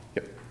problem.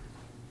 Yep.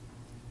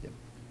 Yep.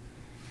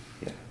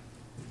 Yeah.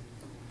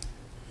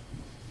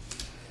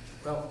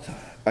 Well,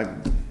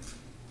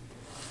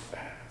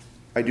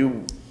 I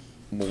do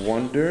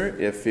wonder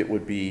if it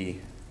would be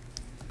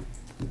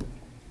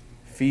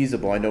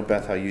feasible, I know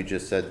Beth, how you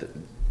just said that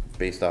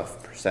based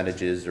off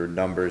percentages or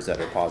numbers that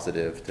are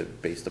positive to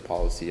base the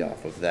policy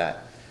off of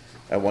that.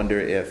 I wonder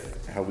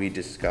if, how we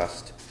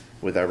discussed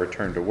with our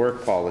return to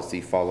work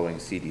policy following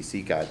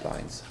CDC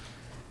guidelines,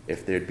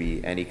 if there'd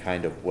be any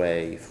kind of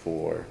way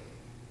for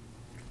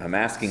a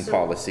masking So-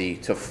 policy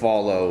to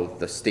follow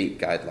the state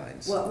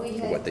guidelines What we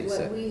for what they had,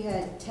 said. what we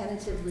had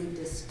tentatively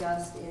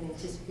discussed in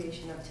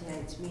anticipation of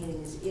tonight's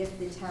meeting is if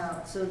the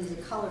town, so there's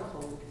a color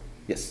code.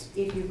 Yes,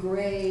 If you're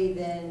gray,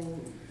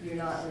 then you're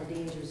not in a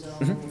danger zone.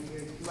 If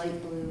you're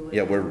light blue.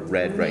 Yeah, we're and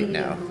red right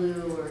now. Medium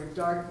blue or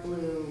dark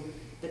blue,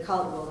 the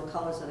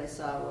colors that I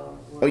saw were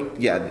Oh,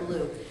 yeah.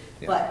 blue.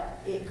 Yeah. But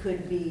it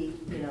could be,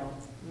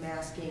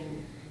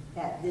 masking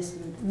at this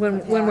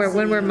When we're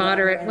capacity,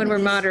 moderate, and when we're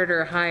this- moderate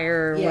or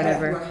higher or Yeah, if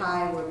whatever. we're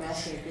high, we're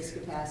masking at this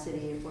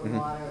capacity. If we're Mhm.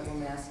 moderate, we're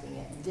masking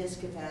at this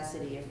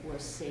capacity. If we're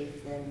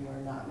safe, then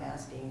we're not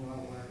masking, or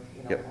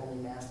we're, Yep.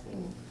 only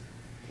masking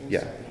in yeah,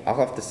 certain I'll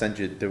areas. have to send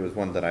you, there was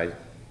one that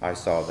I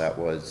saw that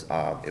was,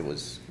 it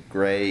was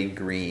gray,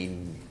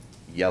 green,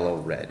 yellow,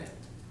 red.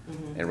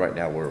 Mhm. And right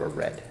now we're a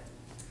red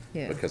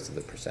Yeah. because of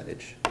the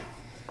percentage.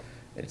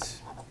 It's,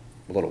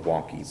 a little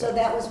wonky, So but,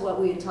 that was what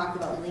we had talked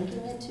about linking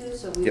it to,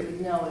 so we Yep.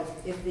 would know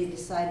if they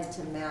decided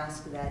to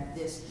mask that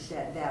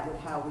that would,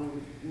 how we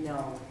would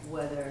know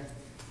where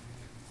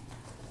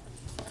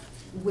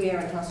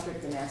and how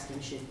strict the masking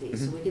should be.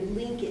 So Mhm. we could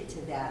link it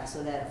to that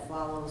so that it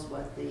follows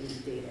what the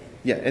data is.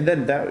 yeah, and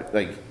then that,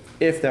 like,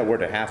 if that were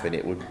to happen,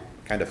 it would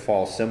kind of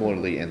fall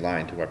similarly in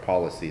line to our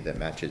policy that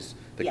matches,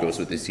 that goes Yes.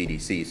 with the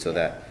CDC, so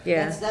that,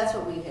 Yeah. That's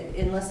what we had,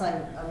 unless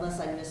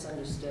I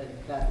misunderstood,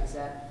 Beth, is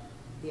that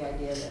the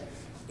idea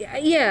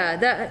that? Yeah,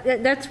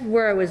 that's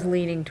where I was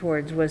leaning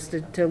towards, was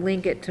to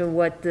link it to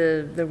what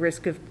the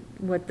risk of,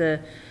 what the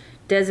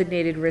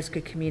designated risk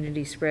of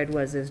community spread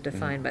was as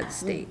defined by the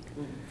state,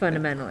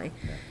 fundamentally.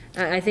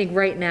 I think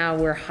right now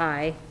we're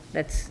high.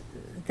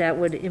 That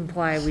would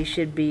imply we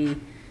should be,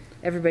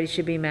 everybody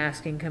should be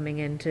masking coming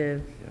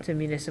into to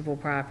municipal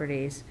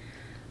properties.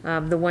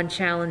 The one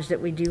challenge that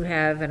we do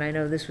have, and I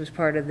know this was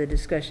part of the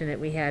discussion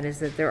that we had, is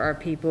that there are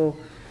people,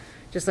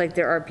 just like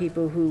there are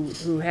people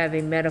who have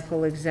a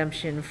medical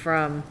exemption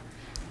from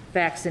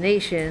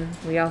vaccination,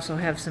 we also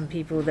have some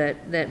people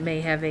that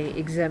may have a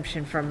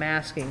exemption from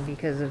masking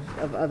because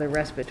of other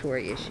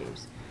respiratory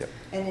issues.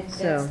 And if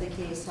So- that's the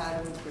case, how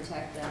do we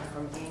protect them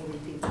from angry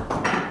people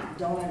who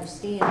don't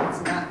understand?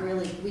 It's not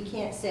really, we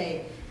can't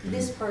say,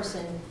 this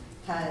person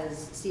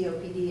has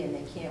COPD and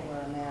they can't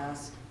wear a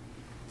mask.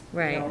 You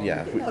Right. know,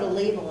 Yeah. you could put a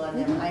label on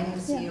them, I have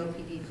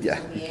COPD, please Yeah,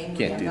 don't be angry,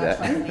 can't I'm do not that.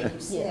 trying to make you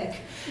sick.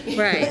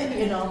 Right.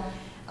 You know,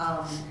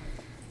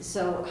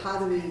 so how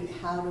do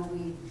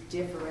we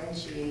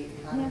differentiate,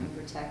 how do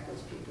we protect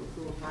those people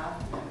who have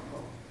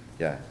medical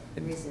yeah.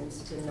 and-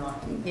 reasons to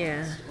not be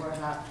Yeah. masked or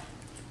have,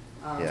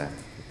 Yeah.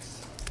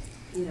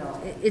 you know.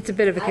 It's a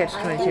bit of a I have a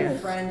catch-22.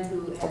 friend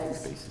who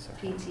has Bases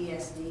are-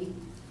 PTSD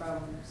from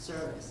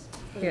service.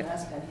 Put Yeah. a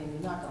mask on him,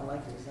 you're not gonna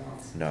like the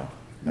results. No,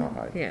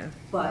 I, Yeah,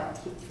 But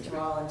for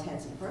all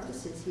intents and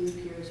purposes, he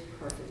appears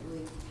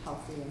perfectly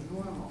healthy and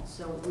normal.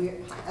 So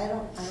I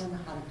don't know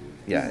how to do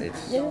this. Yeah, I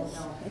it's- don't Yes,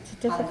 know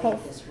it's a how to difficult,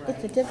 make this it's a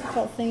right.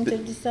 difficult thing to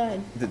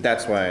decide.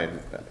 that's why,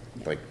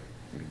 like,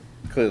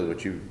 clearly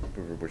what you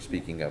were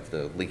speaking of,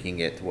 the linking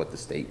it to what the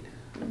state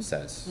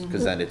says,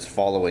 because then it's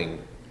following.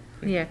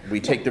 yeah. We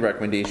take the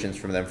recommendations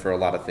from them for a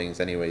lot of things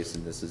anyways,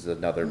 and this is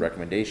another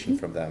recommendation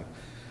from them.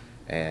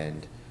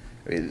 And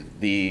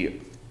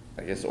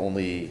I guess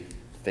only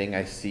thing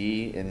I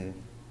see in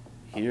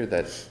here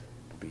that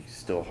would be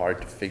still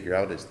hard to figure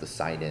out is the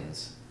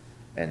sign-ins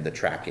and the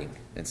tracking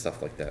and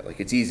stuff like that. Like,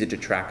 it's easy to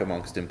track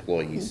amongst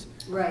employees.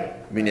 Right.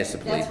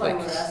 Municipally, That's why like-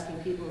 we're asking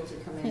people to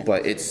come in.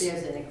 But If it's-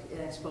 there's an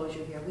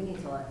exposure here, we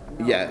need to let them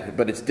know. Yeah,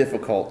 but it's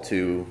difficult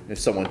to, if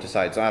someone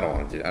decides, I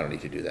don't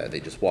need to do that, they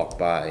just walk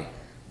by.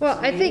 Well,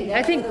 I think,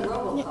 That's where the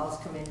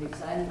robocalls come in,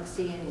 because I didn't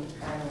see any,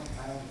 I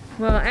don't.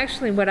 well,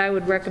 actually, what I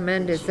would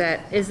recommend is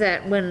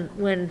that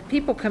when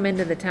people come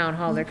into the town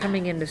hall, they're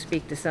coming in to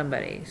speak to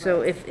somebody.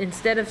 So if,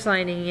 instead of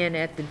signing in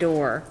at the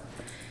door,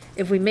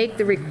 if we make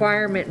the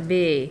requirement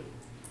be,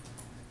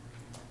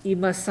 you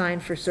must sign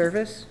for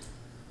service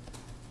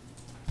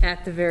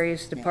at the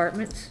various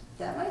departments,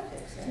 That might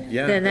fix it.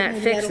 Yeah. then that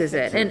Maybe that'll fixes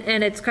it. fix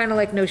And it's kind of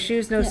like no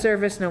shoes, no Yeah.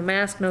 service, no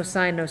mask, no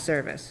sign, no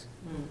service.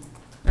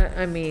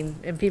 I mean,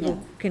 and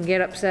people can get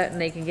upset and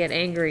they can get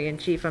angry, and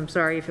chief, I'm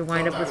sorry if you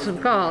wind up with some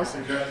calls.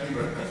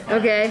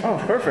 Okay?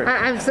 Oh, perfect.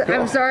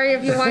 I'm sorry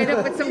if you wind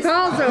up with some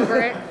calls over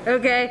it,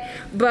 okay?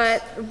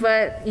 But,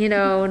 you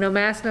know, no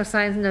mask, no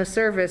signs, no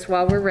service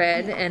while we're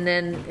red, and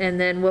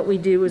then what we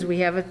do is we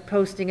have a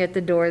posting at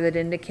the door that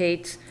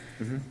indicates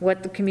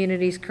what the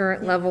community's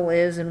current level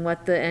is and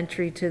what the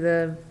entry to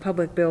the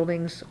public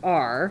buildings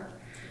are.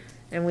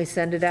 And we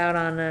send it out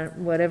on a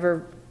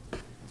whatever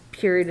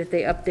period that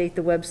they update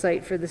the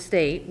website for the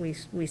state.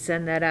 We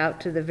send that out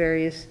to the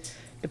various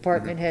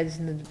department heads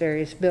in the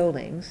various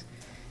buildings.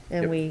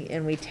 And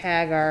Yep. we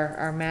tag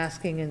our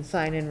masking and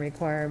sign-in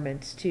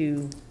requirements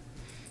to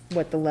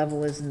what the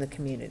level is in the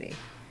community.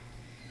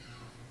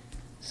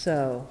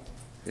 So,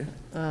 Yeah.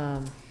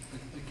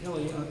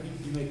 Kelly,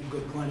 you make a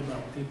good point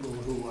about people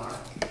who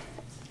have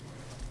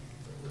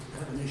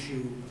an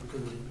issue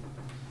because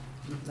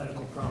of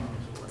medical problems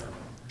or whatever.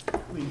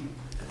 I mean,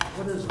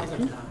 what is other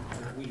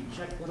towns? We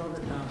check what other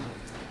towns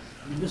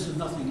are. I mean, this is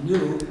nothing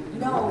new.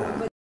 No,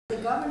 but the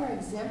governor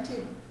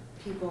exempted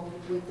people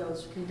with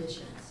those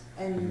conditions.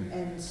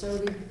 And so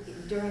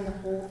did, during the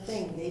whole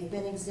thing, they've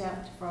been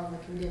exempt from the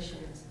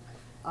conditions.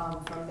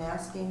 From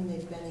masking,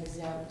 they've been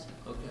exempt.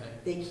 Okay.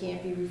 They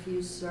can't be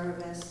refused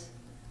service.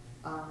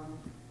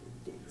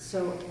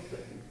 So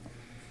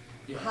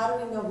Yeah. how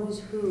do we know who's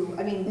who?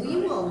 I mean, we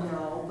will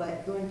know,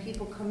 but when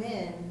people come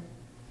in,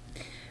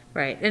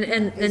 right, is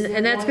there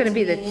and that's gonna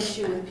be going to the. an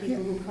issue with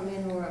people who come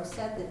in who are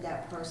upset that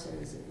that person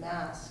isn't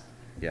masked?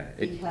 Yeah,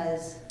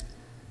 Because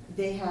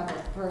they have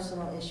a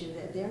personal issue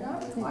that they're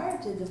not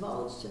required to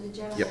divulge to the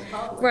general Yep.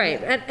 public. Right,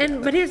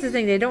 but here's the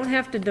thing, they don't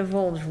have to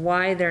divulge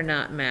why they're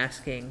not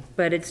masking,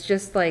 but it's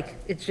just like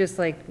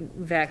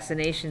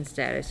vaccination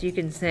status. You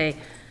can say,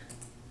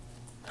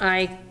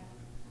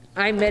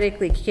 I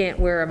medically can't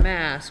wear a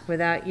mask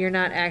without, you're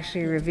not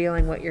actually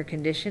revealing what your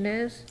condition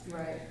is.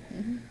 Right.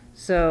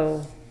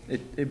 So,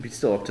 It'd be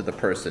still up to the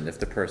person, if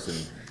the person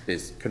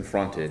is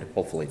confronted,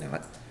 hopefully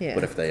not. Yeah.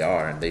 But if they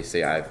are, and they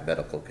say, I have a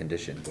medical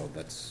condition, well,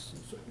 that's,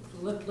 So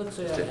let's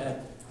say I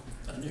had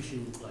an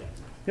issue like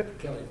Yep.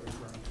 Kelly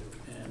referring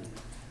to, and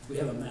we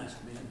have a mask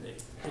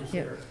mandate. Is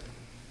Yep. there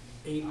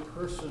a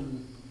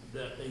person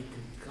that they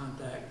could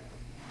contact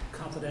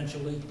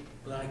confidentially,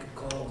 that I could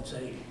call and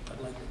say,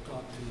 I'd like to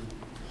talk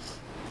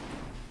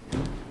to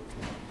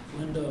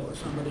Linda or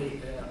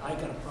somebody, I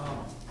got a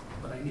problem,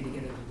 but I need to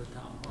get into the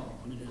town hall?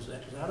 I mean, is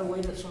that a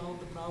way to solve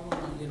the problem,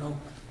 you know,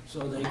 so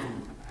they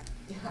can?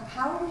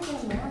 How are we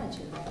gonna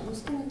monitor that?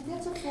 Who's gonna,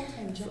 that's a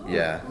full-time job.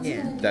 Yeah. Who's Yeah.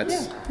 gonna do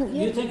That's- that? Do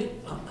you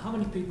think, how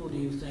many people do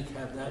you think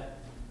have that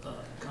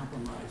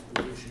compromised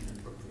position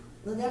in Brookfield?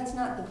 Well, that's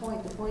not the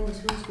point. The point is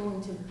who's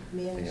going to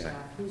manage Yeah.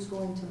 that? Who's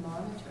going to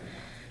monitor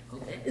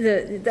that?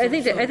 Okay.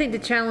 I think the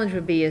challenge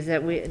would be is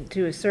that we,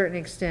 to a certain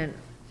extent,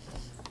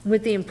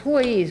 with the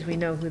employees, we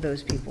know who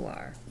those people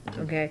are,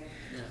 okay?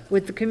 Yeah.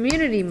 With the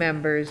community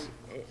members,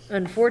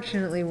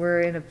 unfortunately,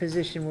 we're in a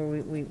position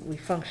where we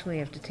functionally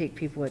have to take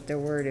people at their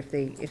word if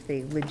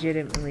they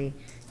legitimately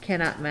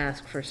cannot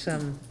mask for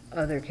some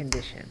other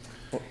condition.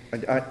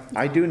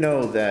 I do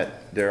know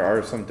that there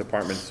are some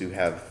departments who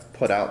have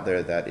put out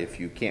there that if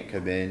you can't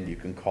come in, you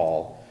can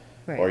call.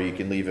 Or Right. you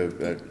can leave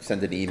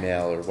send an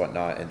email or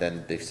whatnot, and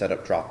then they've set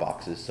up drop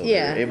boxes, so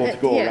Yeah, they're able to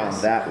go yes.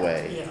 around that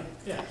way. Yeah,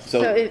 yeah.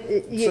 So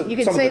you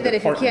can some of say the that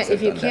departments have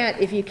done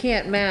that. if you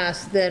can't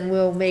mask, then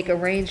we'll make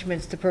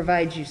arrangements to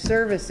provide you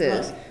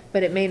services, Right.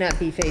 but it may not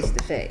be face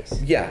to face.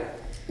 Yeah,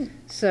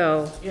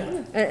 So, Yeah.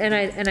 and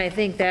I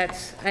think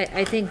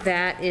I think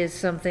that is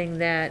something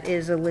that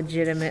is a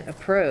legitimate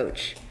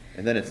approach.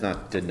 and then it's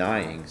not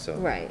denying, so.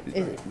 Right,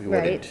 we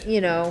right, wouldn't-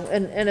 you know,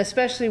 and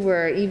especially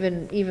where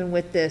even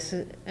with this,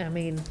 I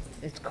mean,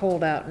 it's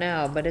cold out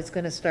now, but it's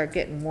gonna start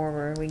getting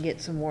warmer, and we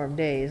get some warm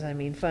days, I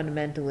mean,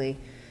 fundamentally,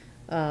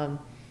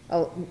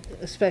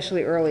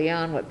 especially early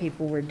on, what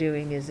people were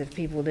doing is if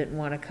people didn't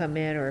wanna come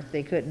in, or if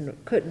they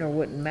couldn't or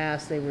wouldn't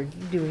mask, they were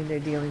doing their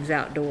dealings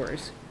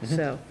outdoors,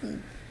 so,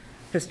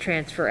 just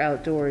transfer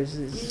outdoors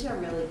These is are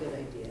really good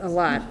ideas. a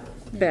lot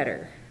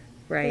better,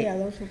 right? Yeah,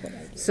 those are good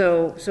ideas.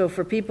 So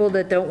for people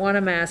that don't want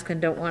to mask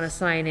and don't want to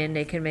sign in,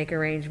 they can make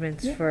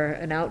arrangements Yeah. for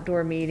an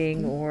outdoor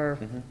meeting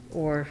Mm-hmm.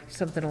 or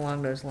something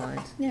along those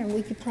lines. Yeah,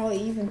 we could probably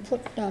even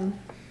put,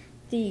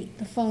 the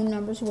phone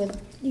numbers with,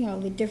 you know,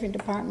 the different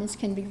departments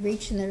can be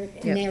reached and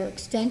Yeah. their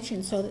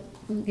extension, so that.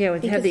 Yeah,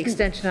 we have the because-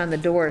 extension on the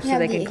door so Have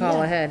they the- can call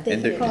yeah, ahead.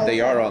 And can call they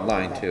ahead. are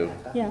online too.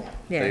 Yeah,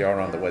 They Yeah, are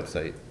on the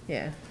website.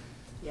 yeah,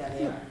 Yeah,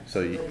 they are.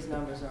 So you- Those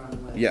numbers are on the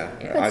website. Yeah,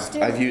 But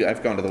still-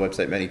 I've gone to the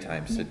website many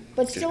times to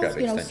but just still, grab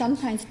you know, extensions.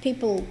 sometimes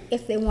people,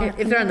 if they want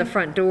to if they're on the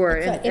front door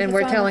That's right, and if and it's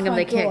we're on the telling them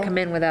they front can't door. come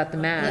in without the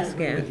mask, I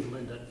agree yeah. with you,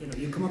 Linda. You know,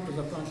 you come up to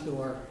the front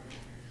door,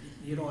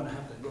 you don't want to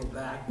have to go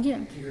back Yeah.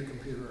 to your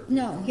computer.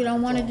 No, you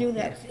don't want to do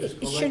that. Just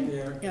It go right should,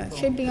 there. yeah, it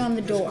should be on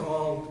the Just door.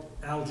 call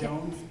Al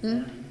Jones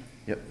and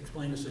Yep.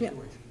 explain the situation.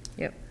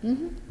 Yep,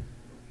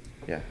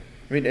 Yeah,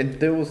 I mean, and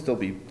there will still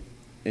be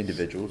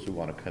individuals who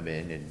want to come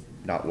in and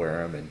not wear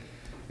them, and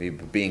I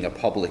mean, being a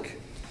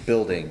public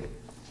building,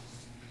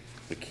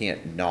 we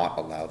can't not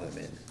allow them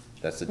in.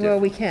 That's the well,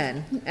 difference. we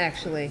can,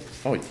 actually.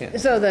 Oh, you can.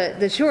 So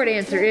the short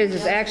answer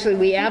is actually,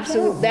 we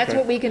absolutely, that's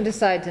what we can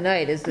decide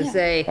tonight, is to Yeah.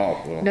 say, Oh,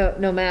 well.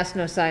 no mask,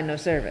 no sign, no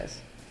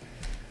service.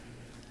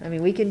 I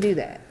mean, we can do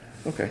that.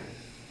 Okay.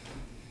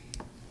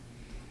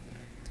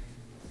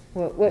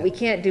 What we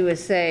can't do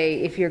is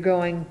say, if you're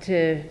going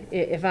to,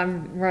 if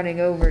I'm running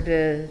over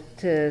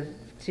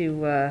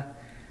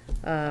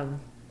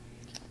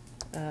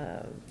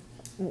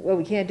what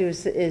we can't do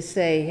is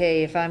say,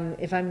 hey, if I'm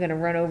gonna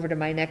run over to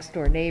my next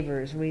door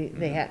neighbors, we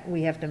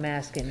have to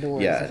mask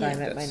indoors Yeah, if I'm at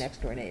my that's-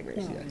 next door neighbors.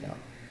 Yeah, no.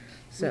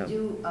 So, We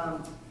do,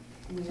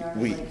 we are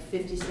We- like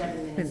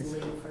 57 minutes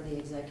late for the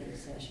executive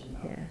session.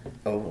 though. yeah.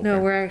 Oh, okay. No,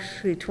 we're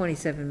actually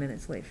 27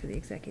 minutes late for the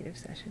executive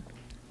session.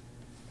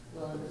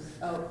 Well, it was,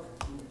 oh,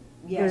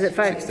 It was at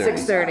yes.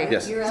 6:30.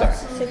 Yes, You're sorry.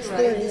 absolutely right.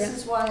 6:30, This yeah.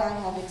 is why I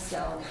have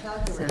Excel and a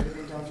calculator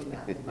and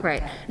don't do math.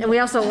 Right, and we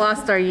also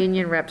lost our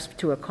union reps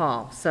to a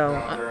call, so.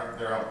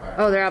 They're out back.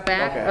 Oh, they're out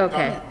back?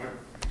 Okay.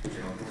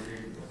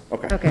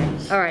 Okay. Okay. Okay,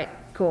 all right,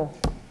 cool,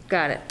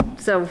 got it.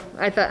 So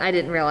I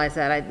didn't realize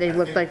that, they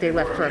looked like they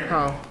left for a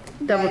call.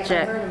 Double I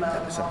check, heard him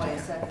out in the hallway a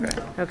second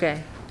ago.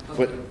 okay.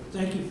 What- Okay,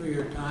 thank you for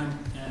your time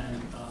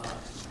and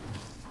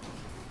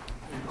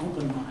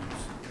open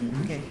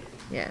minds. Okay,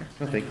 yeah,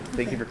 No,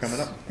 thank you for coming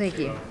up. thank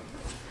you.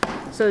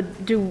 So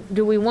do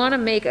we want to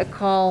make a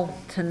call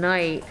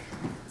tonight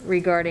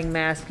regarding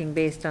masking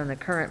based on the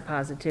current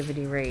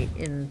positivity rate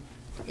in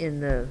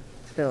the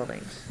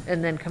buildings?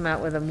 And then come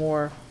out with a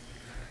more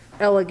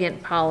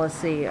elegant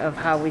policy of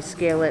how we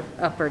scale it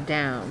up or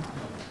down?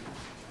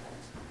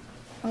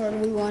 Or do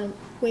we want to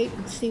wait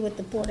and see what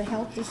the Board of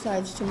Health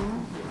decides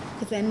tomorrow?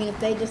 Because, I mean, if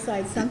they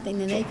decide something,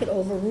 then they could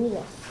overrule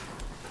us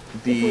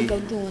if we go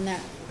doing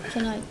that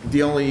tonight.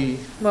 The only.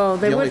 Well,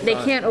 the only they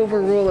thought- can't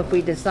overrule if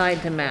we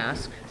decide to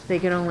mask. They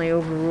can only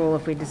overrule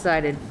if we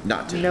decided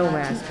Not to. no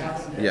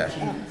masking. Yeah.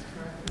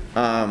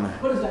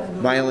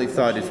 My only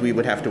thought is we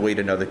would have to wait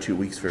another 2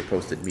 weeks for a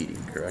posted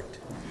meeting, correct?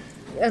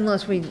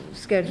 Unless we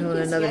schedule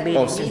another schedule meeting.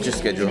 Oh, so just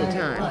schedule it.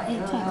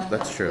 Anytime.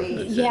 That's true.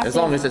 You have As to-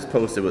 long as it's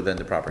posted within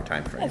the proper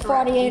time frame.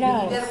 48 You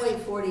hours. gotta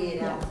wait 48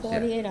 Yeah, hours.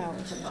 48 hours,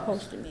 it's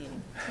supposed to be.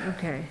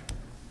 Okay.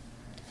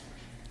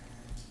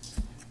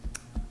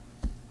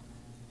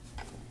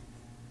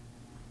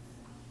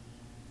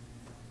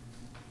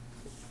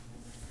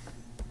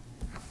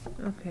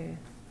 Okay.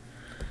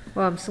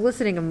 Well, I'm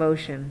soliciting a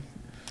motion.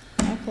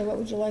 Okay, what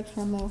would you like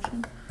for a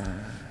motion?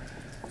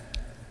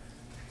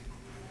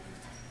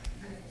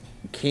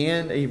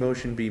 Can a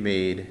motion be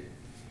made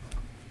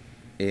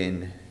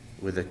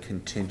with a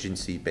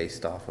contingency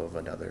based off of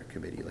another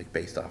committee, like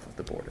based off of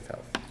the Board of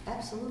Health?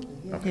 Absolutely,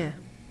 yeah. Yeah.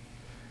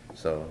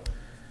 So,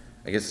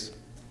 I guess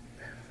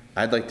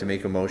I'd like to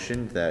make a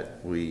motion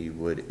that we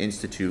would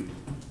institute,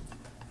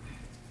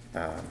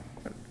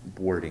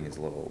 wording is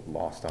a little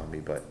lost on me,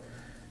 but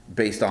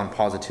based on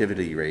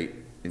positivity rate,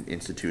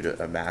 institute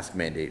a mask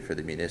mandate for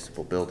the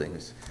municipal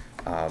buildings,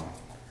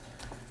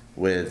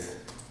 with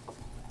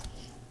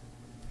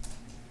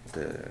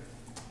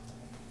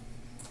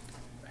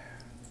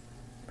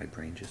my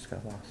brain just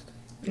got lost.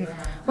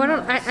 Why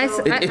don't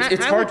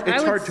It's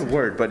hard to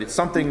word, but it's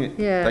something,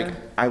 Yeah. like,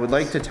 I would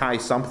like to tie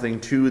something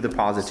to the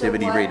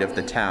positivity So why rate of don't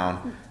the we-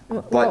 town,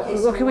 Well, but, Okay,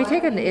 so can we why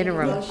take don't an we make a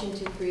interim? motion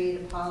to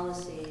create a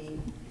policy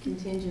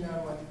contingent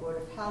on what the Board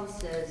of Health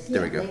says?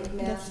 There we go. Link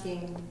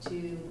masking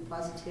to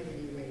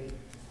positivity rate,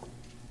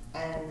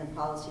 and the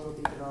policy will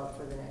be developed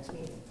for the next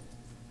meeting.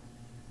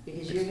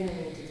 Because you're gonna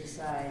need to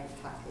decide,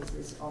 is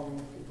this only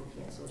if people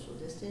can't social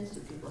distance? Do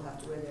people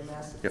have to wear their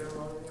masks if Yep. they're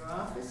alone in their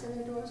office and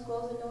their door's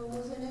closed and no one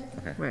goes in it?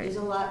 okay. Right. There's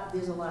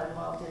a lot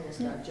involved in this,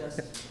 not just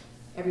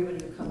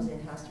everybody who comes in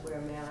has to wear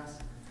a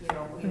mask. You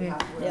know, you Okay. have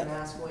to wear a Yep.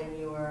 mask when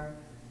you're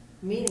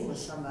meeting with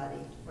somebody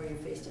or you're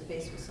face to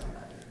face with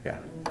somebody. Yeah.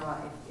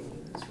 Not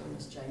if this room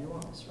is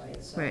ginormous,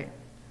 right? So Right.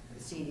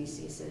 the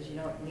CDC says you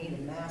don't need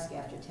a mask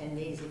after 10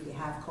 days if you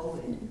have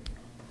COVID.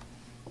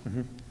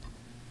 Mhm.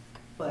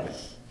 But,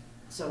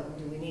 so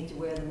do we need to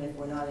wear them if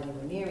we're not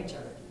anywhere near each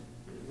other?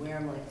 We wear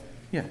them like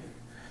Yeah.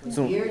 with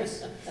So-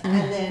 beards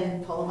and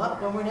then pull them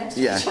up when we're next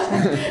to Yeah. each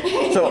other?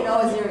 So- You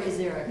know, is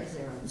there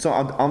a So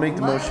I'll make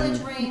the motion.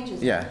 mileage range?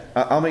 Is Yeah,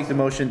 I'll make the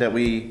motion that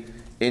we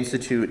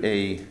institute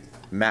a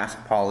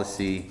mask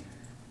policy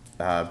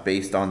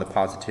based on the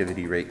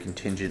positivity rate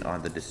contingent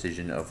on the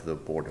decision of the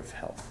Board of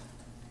Health.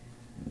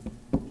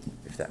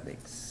 If that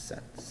makes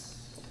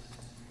sense.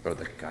 Or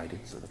the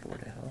guidance of the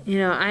Board of Health. You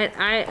know,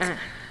 I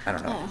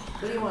don't know.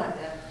 What do you want,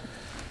 Deb?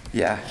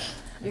 Yeah,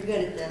 You're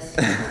good at this.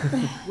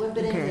 Whip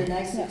it Okay. into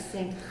nice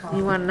succinct you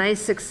comments. want nice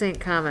succinct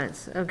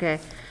comments, okay.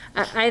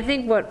 I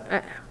think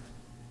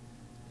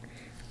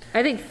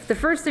I think the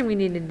first thing we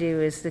need to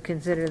do is to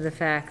consider the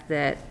fact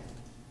that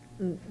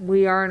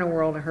we are in a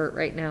world of hurt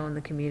right now in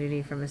the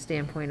community from a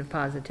standpoint of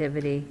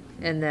positivity,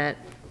 and that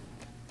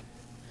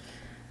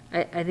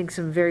I think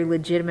some very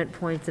legitimate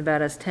points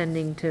about us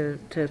tending to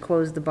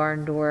close the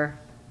barn door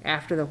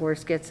after the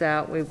horse gets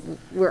out.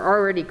 We're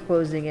already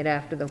closing it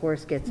after the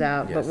horse gets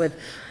out, but Yes. with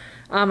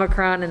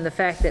Omicron and the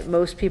fact that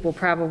most people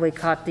probably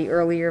caught the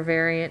earlier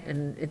variant,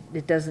 and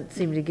it doesn't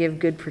seem to give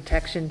good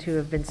protection to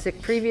have been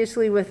sick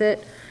previously with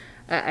it,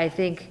 I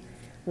think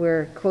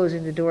we're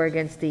closing the door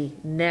against the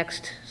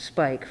next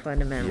spike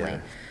fundamentally. Yeah.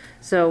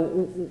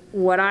 So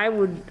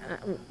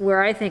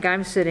where I think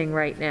I'm sitting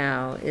right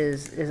now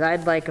is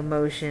I'd like a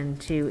motion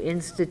to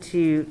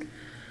institute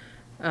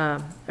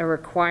a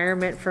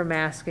requirement for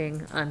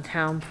masking on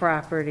town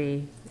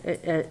property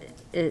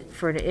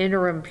for an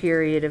interim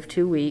period of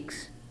 2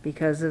 weeks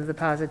because of the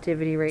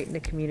positivity rate in the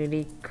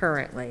community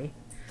currently,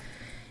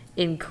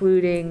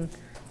 including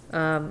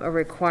a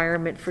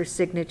requirement for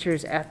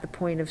signatures at the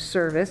point of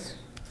service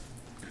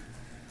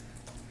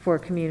for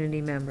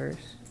community members,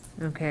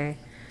 okay?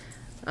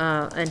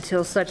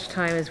 Until such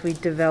time as we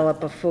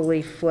develop a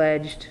fully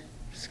fledged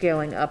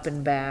scaling up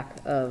and back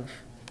of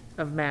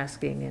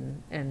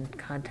masking and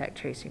contact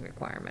tracing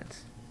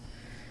requirements.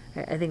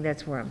 I think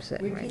that's where I'm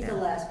sitting right Repeat the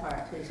now. last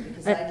part, please,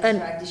 because Un- I un-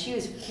 distracted. She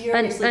was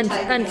furiously typing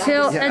it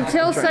Until, out. Yeah, I'm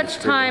until trying to such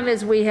scribble. time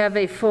as we have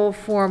a full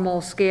formal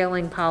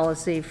scaling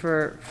policy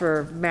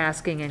for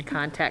masking and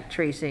contact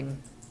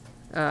tracing,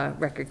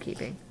 record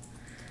keeping.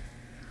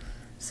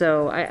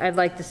 So I'd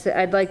like to say,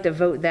 I'd like to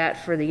vote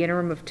that for the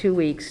interim of 2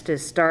 weeks to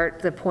start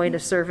the point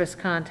of service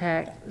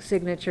contact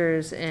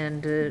signatures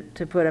and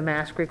to put a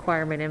mask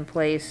requirement in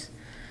place,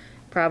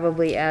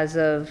 probably as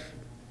of,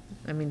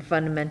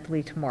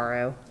 fundamentally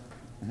tomorrow.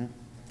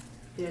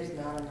 There's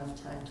not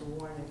enough time to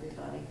warn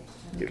everybody.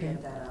 to Okay.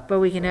 get that up. But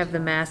we can have the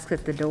masks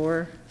at the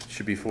door.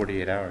 should be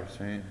 48 hours,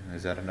 right?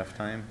 Is that enough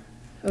time?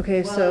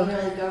 Okay, Well, so. you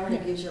know, the governor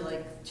gives you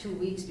like 2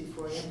 weeks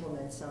before you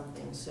implement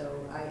something,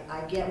 so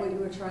I get what you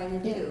were trying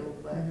to do,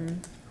 but Mhm.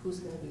 who's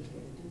gonna be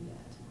here to do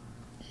that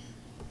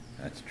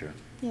tomorrow? That's true.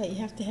 Yeah, you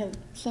have to have,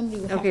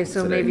 somebody would have to. Okay,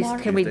 so Today. maybe,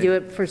 can we Tuesday. do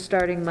it for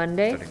starting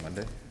Monday? Starting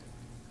Monday?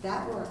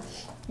 That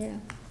works. Yeah,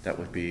 That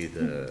would be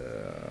the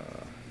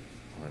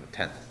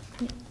 10th.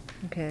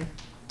 Okay.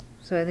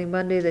 So I think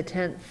Monday, the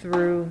 10th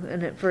through,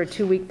 and for a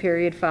 2-week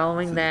period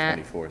following To the that,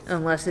 24th.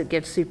 unless it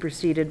gets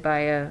superseded by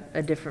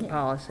a different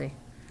policy.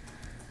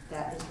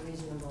 That is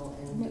reasonable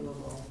and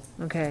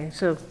doable. Okay,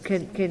 so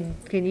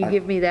can you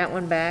give me that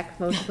one back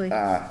mostly?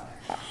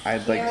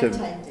 I'd like Karen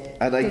typed it.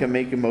 I'd like to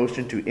make a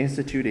motion to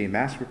institute a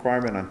mask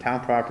requirement on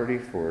town property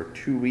for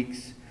 2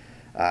 weeks,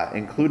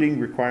 including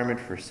requirement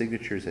for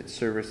signatures at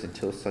service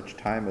until such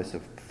time as a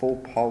full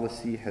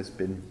policy has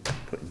been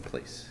put in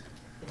place.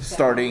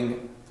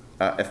 Starting,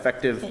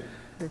 effective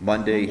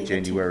Monday, the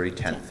January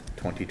 10th. 10th,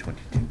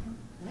 2022.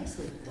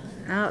 Nicely done.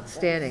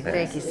 Outstanding,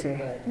 thank you,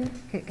 sir.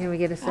 Can we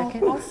get a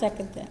second? I'll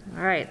second that.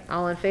 All right,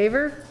 all in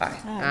favor? Aye.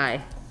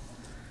 Aye.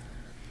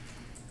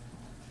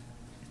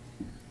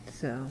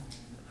 So,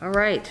 all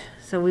right,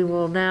 so we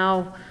will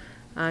now,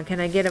 can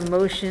I get a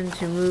motion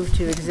to move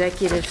to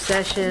executive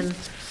session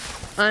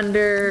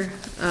under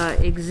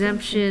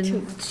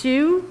exemption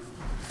 2,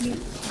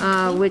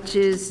 which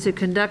is to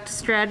conduct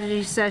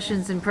strategy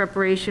sessions in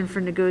preparation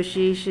for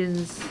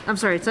negotiations, I'm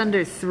sorry, it's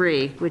under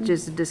 3, which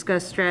is to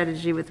discuss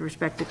strategy with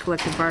respect to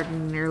collective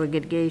bargaining or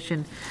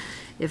litigation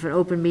if an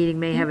open meeting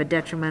may have a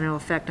detrimental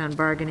effect on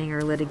bargaining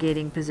or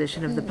litigating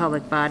position of the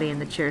public body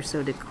and the chair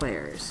so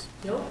declares.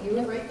 Nope, you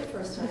were right the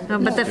first time. No,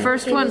 but the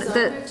first It one,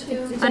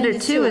 was under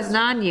 2 is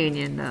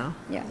non-union though.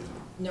 Yeah.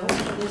 No,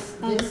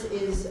 this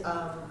is,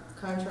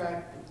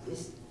 contract,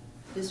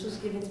 this was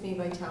given to me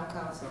by town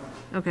council.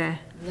 Okay,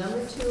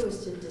 Number 2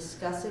 is to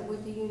discuss it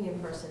with the union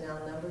personnel.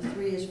 Number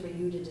 3 is for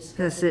you to discuss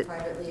That's it it.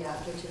 privately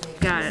after to make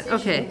Got a it,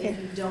 decision okay. if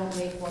you don't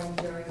make one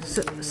during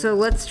the meeting. so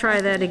let's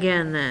try that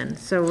again then.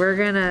 So we're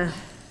gonna,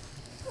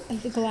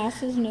 The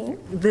glasses, no.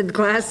 the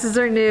glasses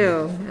are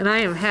new, and I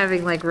am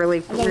having like really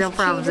those real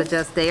problems with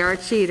cheaters? just, they are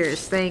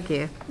cheaters, thank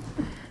you.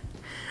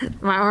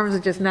 My arms are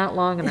just not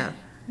long enough.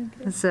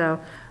 So,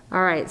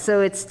 all right,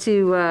 so it's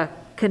to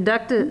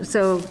conduct,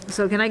 so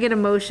can I get a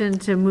motion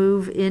to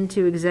move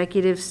into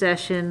executive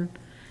session?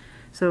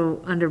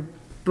 So under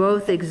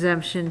both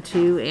exemption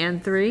 2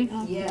 and 3?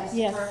 Yes,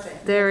 Yes.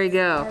 perfect. There we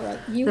All go. right,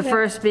 you The have-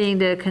 first being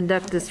to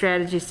conduct the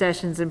strategy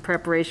sessions in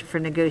preparation for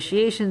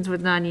negotiations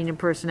with non-union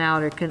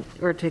personnel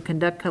or to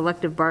conduct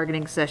collective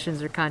bargaining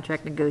sessions or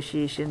contract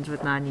negotiations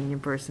with non-union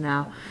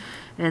personnel.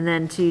 And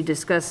then to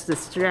discuss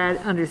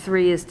under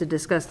 3 is to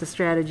discuss the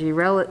strategy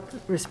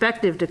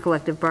respective to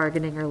collective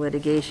bargaining or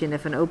litigation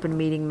if an open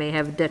meeting may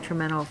have a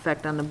detrimental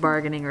effect on the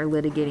bargaining or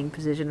litigating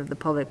position of the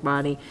public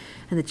body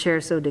and the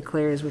chair so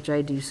declares, which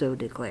I do so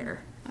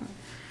declare.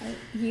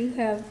 You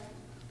have,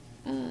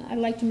 I'd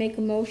like to make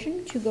a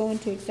motion to go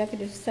into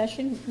executive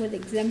session with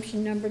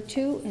exemption number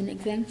 2 and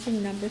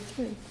exemption number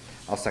 3.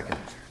 I'll second.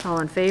 All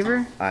in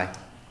favor? Aye.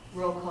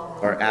 Roll call.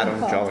 Or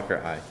Adam Roll call.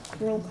 Joliker, aye.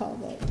 Roll call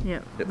vote. Yeah.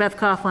 Beth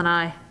Coughlin,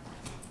 aye.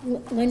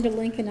 Linda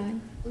Lincoln, aye.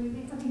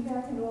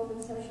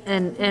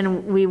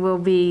 And we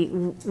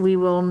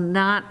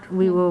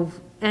will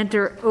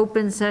enter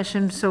open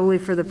session solely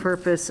for the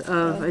purpose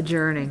of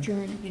adjourning.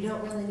 Adjourn. You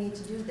don't really need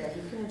to do that.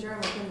 You can adjourn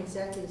within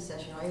executive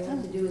session. All you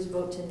have to do is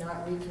vote to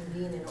not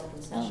reconvene in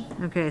open session.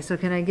 Okay, so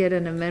can I get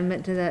an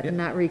amendment to that, and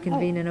not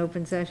reconvene in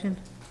open session?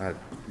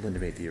 Linda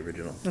made the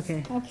original.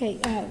 Okay. Okay,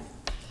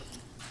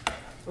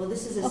 Well,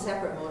 this is a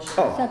separate motion.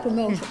 Oh, separate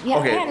motion. Yeah,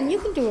 Okay. Adam, you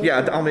can do it.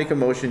 yeah, I'll make a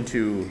motion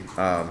to,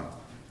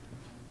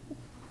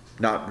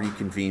 not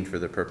reconvene for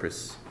the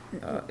purpose,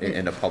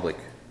 in a public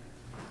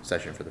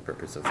session for the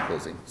purpose of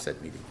closing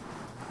said meeting.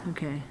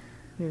 Okay,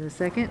 we have a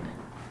second?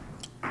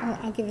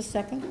 I'll give a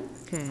second.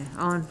 Okay,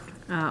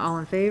 all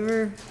in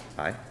favor?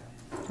 Aye.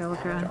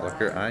 Joliker,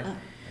 Joliker, aye.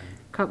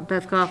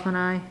 Beth Coughlin,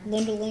 aye.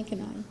 Linda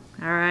Lincoln,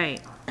 aye. All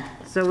right,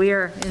 so we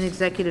are in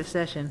executive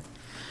session.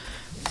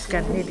 Just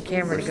gotta need the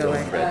camera to go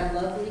away. Our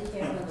lovely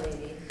camera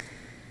lady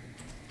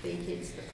vacates the